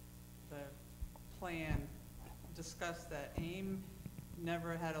plan discussed that AIM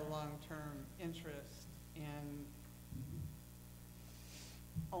never had a long-term interest in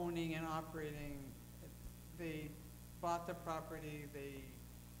owning and operating. They bought the property, they,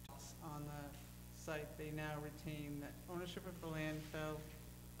 on the site, they now retain the ownership of the landfill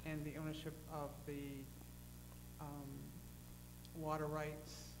and the ownership of the water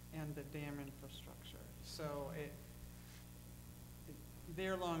rights and the dam infrastructure. So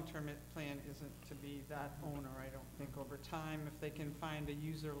their long-term plan isn't to be that owner, I don't think, over time, if they can find a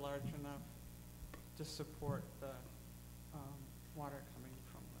user large enough to support the water coming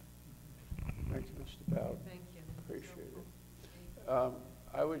from the. Thank you, Mr. Bowden. Thank you. Appreciate it.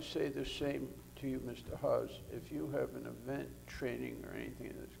 I would say the same to you, Mr. Hawes. If you have an event, training, or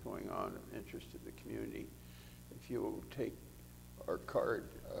anything that's going on of interest to the community, if you will take our card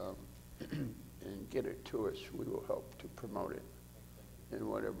and get it to us, we will help to promote it in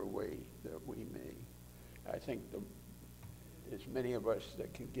whatever way that we may. I think as many of us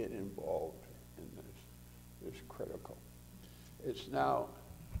that can get involved in this is critical. It's now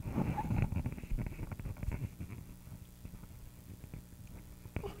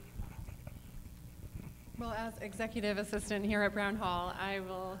Well, as executive assistant here at Brown Hall, I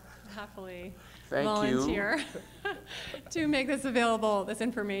will happily Thank volunteer to make this available, this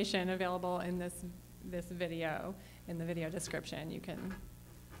information available in this video, in the video description. You can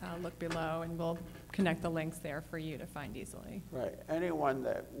look below, and we'll connect the links there for you to find easily. right. Anyone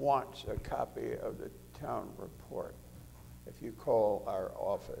that wants a copy of the town report, if you call our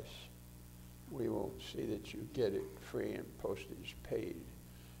office, we will see that you get it free and postage paid.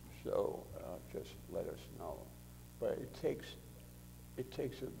 So just let us know. But it takes a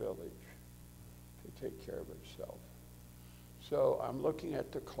village to take care of itself. So I'm looking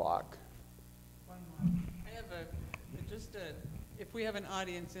at the clock. One more. I have if we have an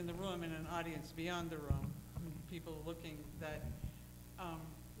audience in the room and an audience beyond the room, people looking, that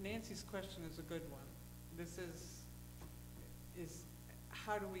Nancy's question is a good one. This is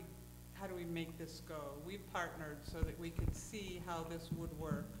how do we make this go? We've partnered so that we could see how this would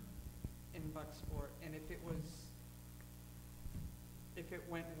work in Bucksport, and if it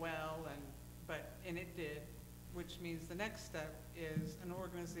went well, and it did, which means the next step is an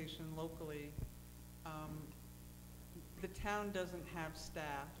organization locally. The town doesn't have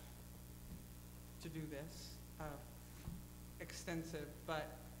staff to do this, extensive,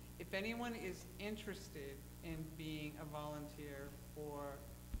 but if anyone is interested in being a volunteer for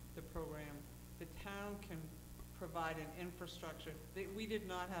the program, the town can provide an infrastructure that we did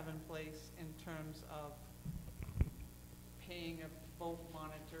not have in place in terms of paying a boat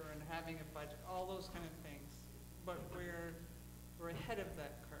monitor and having a budget, all those kind of things. But we're ahead of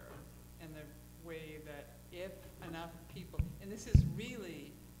that curve in the way that if enough people, and this is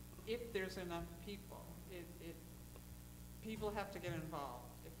really, if there's enough people, people have to get involved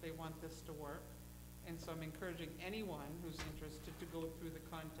if they want this to work. And so I'm encouraging anyone who's interested to go through the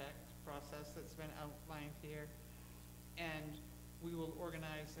contact process that's been outlined here. And we will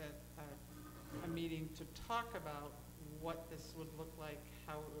organize a meeting to talk about what this would look like,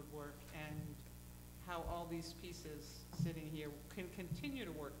 how it would work, and how all these pieces sitting here can continue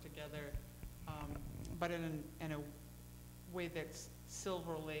to work together, but in a way that's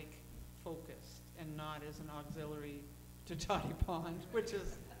Silver Lake focused and not as an auxiliary to Toddy Pond, which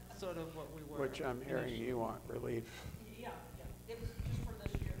is sort of what we were. Which I'm hearing you want relief. Yeah, it was just for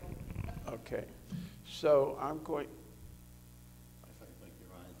this year. Okay. So I'm going, Thank you,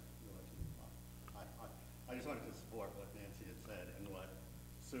 Ryan. I just wanted to support what Nancy had said and what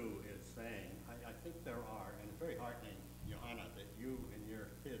Sue is saying. I think there are, and it's very heartening, Johanna, that you and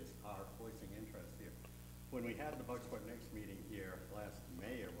your kids are voicing interest here. When we had the Bucksport Next meeting here last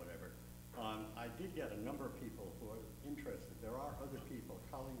May or whatever, I did get a number of people who are interested. There are other people,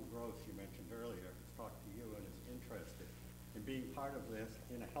 Colleen Gross, you mentioned earlier, who's talked to you and is interested in being part of this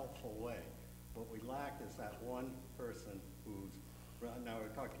in a helpful way. What we lack is that one person who's, now I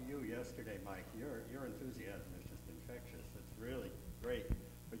talked to you yesterday, Mike, your enthusiasm is just infectious. It's really great,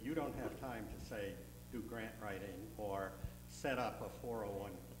 but you don't have time to say, do grant writing or set up a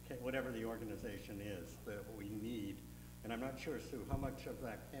 401, whatever the organization is that we need. And I'm not sure, Sue, how much of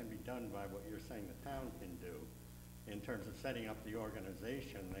that can be done by what you're saying the town can do in terms of setting up the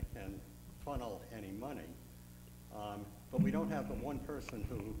organization that can funnel any money. But we don't have the one person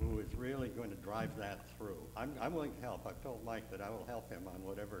who is really going to drive that through. I'm willing to help. I've told Mike that I will help him on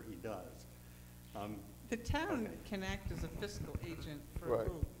whatever he does. The town Okay. can act as a fiscal agent for a Right.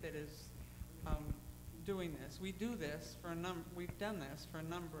 group that is doing this. We do this for we've done this for a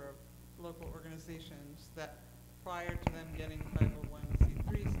number of local organizations that prior to them getting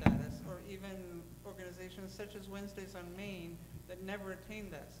 501c3 status, or even organizations such as Wednesdays on Maine that never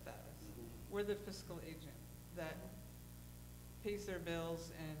attained that status. We're the fiscal agent that pays their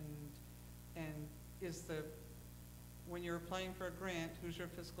bills and is the, when you're applying for a grant, who's your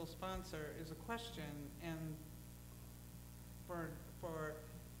fiscal sponsor is a question. And for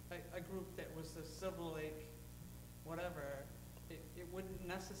a group that was the Silver Lake whatever, it wouldn't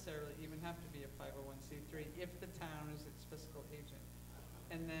necessarily even have to be a 501c3 if the town is its fiscal agent.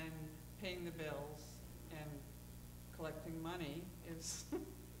 And then paying the bills and collecting money is,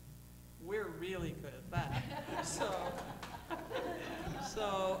 we're really good at that.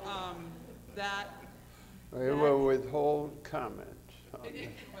 That. I will withhold comment.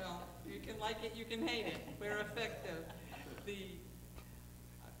 Well, you can like it, you can hate it. We're effective. The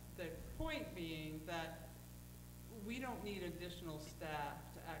point being that we don't need additional staff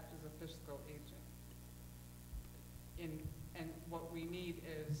to act as a fiscal agent. And what we need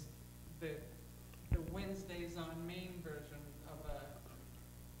is the Wednesdays on Maine version of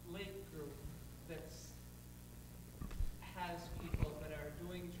a lake group that's has people that are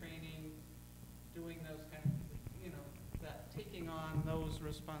doing training, doing those kind of, that taking on those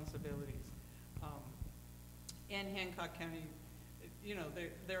responsibilities. And Hancock County,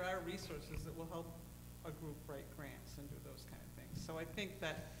 there are resources that will help a group write grants and do those kind of things. So I think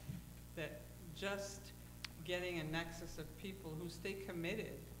that just getting a nexus of people who stay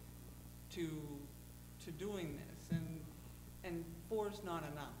committed to doing this, and four's not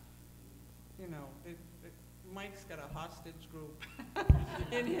enough. Mike's got a hostage group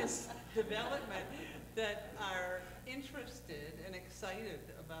in his development that are interested and excited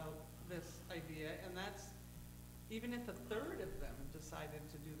about this idea, and that's, even if a third of them decided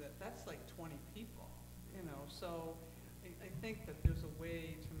to do that, that's like 20 people, so I think that there's a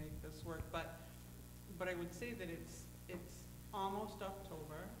way to make this work, but I would say that it's almost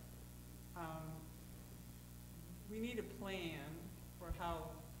October. We need a plan for how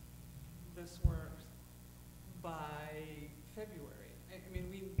this works by February. I mean,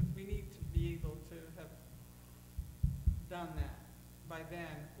 we need to be able to have done that by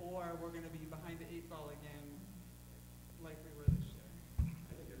then, or we're going to be behind the 8 ball again, like we were this year. I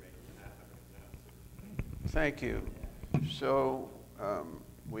think you're making it happen right now. Thank you. So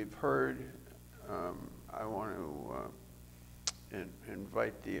we've heard, I want to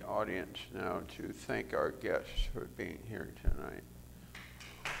invite the audience now to thank our guests for being here tonight.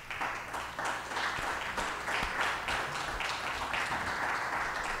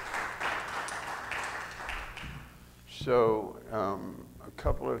 So a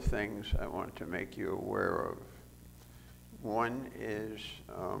couple of things I want to make you aware of. One is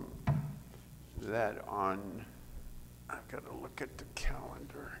that I've got to look at the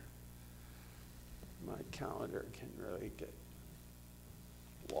calendar. My calendar can really get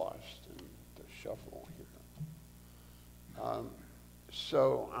lost in the shuffle here.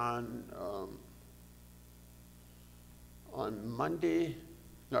 So on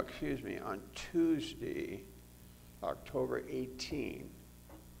Tuesday, October 18,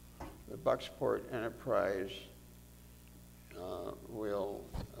 the Bucksport Enterprise will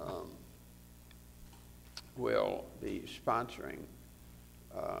be sponsoring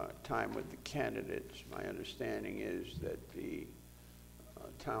time with the candidates. My understanding is that the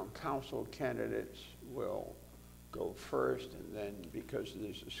town council candidates will go first, and then because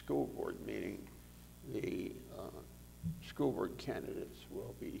there's a school board meeting, the school board candidates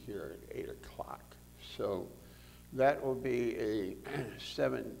will be here at 8 o'clock. So that will be a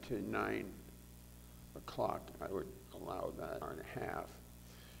 7 to 9 o'clock. I would allow that, hour and a half.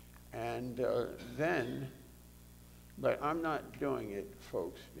 And then, but I'm not doing it,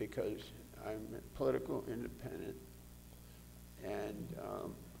 folks, because I'm a political independent, and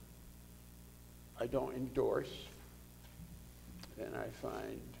I don't endorse, and I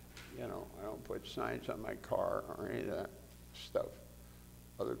find, I don't put signs on my car or any of that stuff.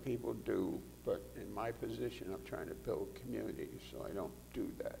 Other people do, but in my position, I'm trying to build communities, so I don't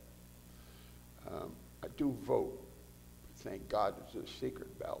do that. I do vote. Thank God it's a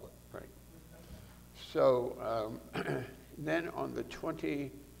secret ballot, right? So then on the 27th,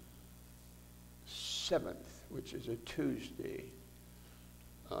 which is a Tuesday,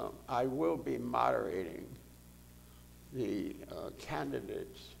 I will be moderating the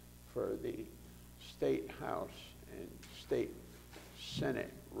candidates for the State House and State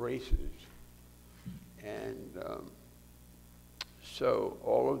Senate races. And so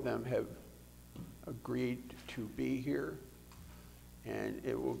all of them have agreed to be here. And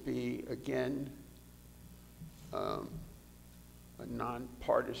it will be, again, a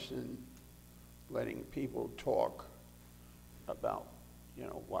nonpartisan, letting people talk about, you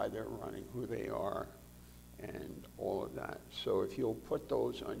know, why they're running, who they are, and all of that. So if you'll put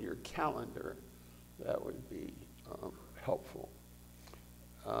those on your calendar, that would be helpful.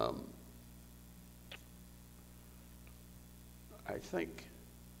 I think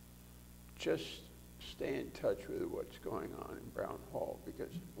just stay in touch with what's going on in Brown Hall,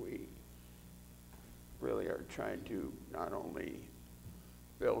 because we really are trying to not only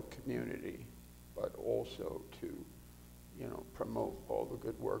build community, but also to, you know, promote all the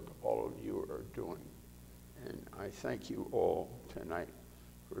good work all of you are doing. And I thank you all tonight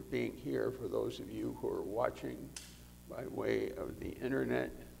for being here. For those of you who are watching by way of the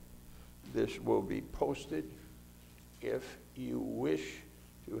internet, this will be posted. If you wish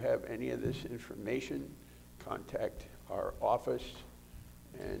to have any of this information, contact our office,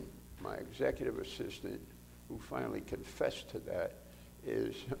 and my executive assistant, who finally confessed to that,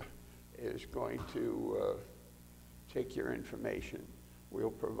 is going to take your information. We'll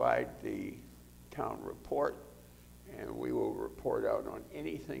provide the town report, and we will report out on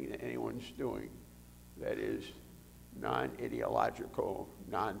anything that anyone's doing that is non-ideological,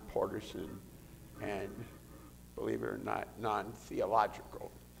 non-partisan, and, believe it or not,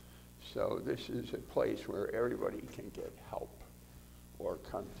 non-theological. So this is a place where everybody can get help or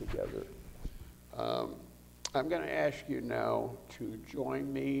come together. I'm going to ask you now to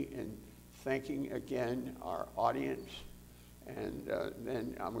join me in thanking again our audience, and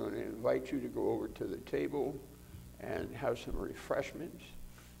then I'm going to invite you to go over to the table and have some refreshments.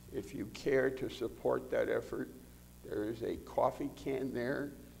 If you care to support that effort, there is a coffee can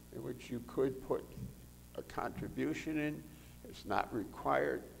there in which you could put a contribution in. It's not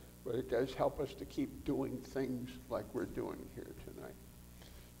required, but it does help us to keep doing things like we're doing here tonight.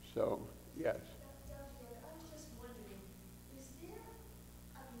 So, yes. I was just wondering, is there,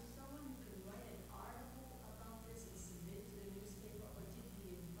 someone who can write an article about this and submit it to the newspaper, or did we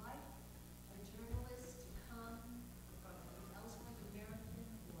invite a journalist to come from Ellsworth American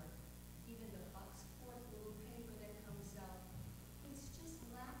or even the Bucksport little paper that comes out? It's just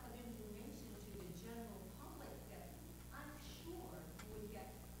lack of information to the general public that I'm sure would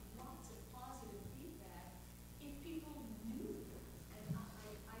get lots of positive feedback if people knew. And I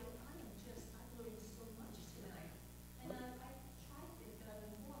learned so much tonight. And I tried to get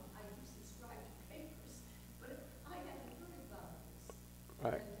informed. I do subscribe to papers, but I hadn't heard about this.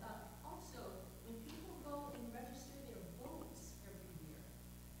 Right. And also, when people go and register their votes every year,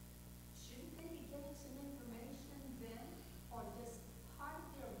 shouldn't they be getting some information then? Or does part of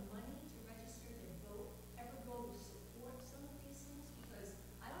their money to register their vote ever go to support some of these things? Because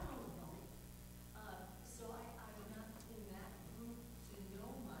I don't know the vote. So I'm not in that group to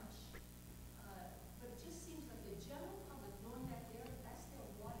know much. But it just seems like the general public, knowing that that's their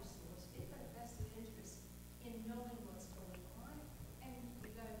water source, they've got a vested interest in knowing what's going on, and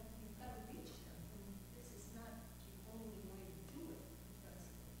you've got to reach them. And this is not the only way to do it,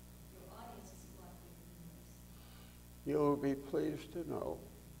 because your audience is a lot bigger than this. You'll be pleased to know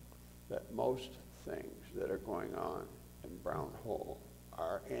that most things that are going on in Brown Hall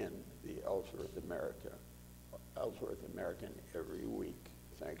are in the Ellsworth American every week,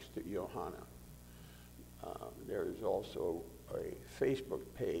 thanks to Johanna. There is also a Facebook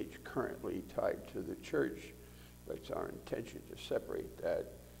page currently tied to the church, but it's our intention to separate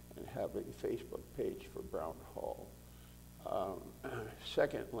that and have a Facebook page for Brown Hall.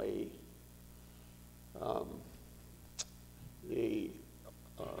 Secondly,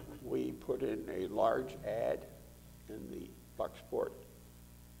 we put in a large ad in the Bucksport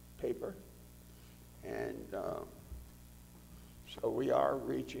paper, and so we are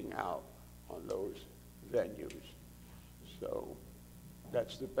reaching out on those venues. So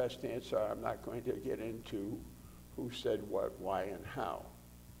that's the best answer. I'm not going to get into who said what, why, and how.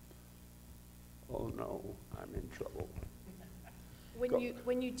 Oh no, I'm in trouble.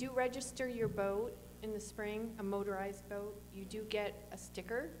 When you do register your boat in the spring, a motorized boat, you do get a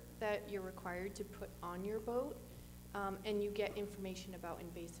sticker that you're required to put on your boat, and you get information about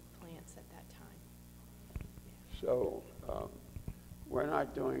invasive plants at that time. So we're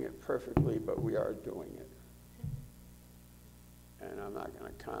not doing it perfectly, but we are doing it. and I'm not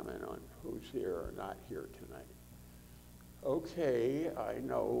going to comment on who's here or not here tonight. Okay, I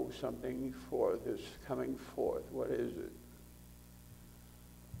know something for this coming forth. What is it?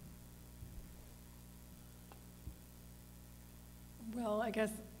 Well, I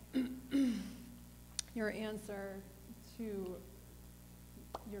guess your answer to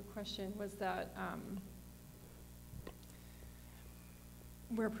your question was that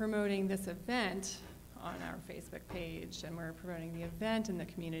we're promoting this event on our Facebook page, and we're promoting the event in the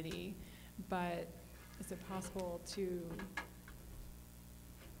community, but is it possible to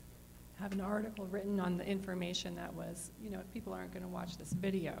have an article written on the information that was, you know, if people aren't going to watch this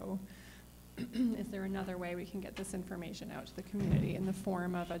video, is there another way we can get this information out to the community in the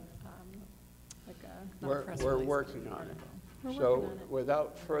form of a, like a, not a press We're release, working on it. We're So working on it.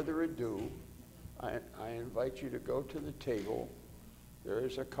 without further ado, I invite you to go to the table. There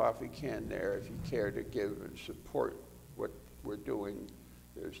is a coffee can there if you care to give and support what we're doing.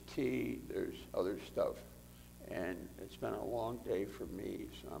 There's tea, there's other stuff. And it's been a long day for me,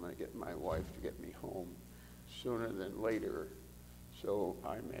 so I'm going to get my wife to get me home sooner than later so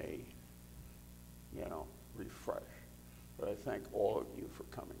I may, you know, refresh. But I thank all of you for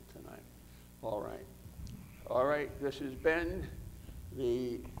coming tonight. All right. All right, this has been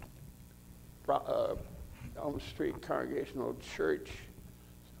the Elm Street Congregational Church,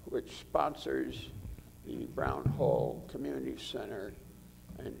 which sponsors the Brown Hall Community Center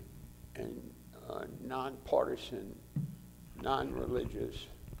and nonpartisan, non-religious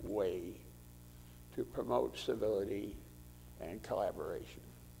way to promote civility and collaboration.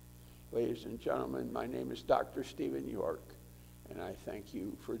 Ladies and gentlemen, my name is Dr. Stephen York, and I thank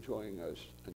you for joining us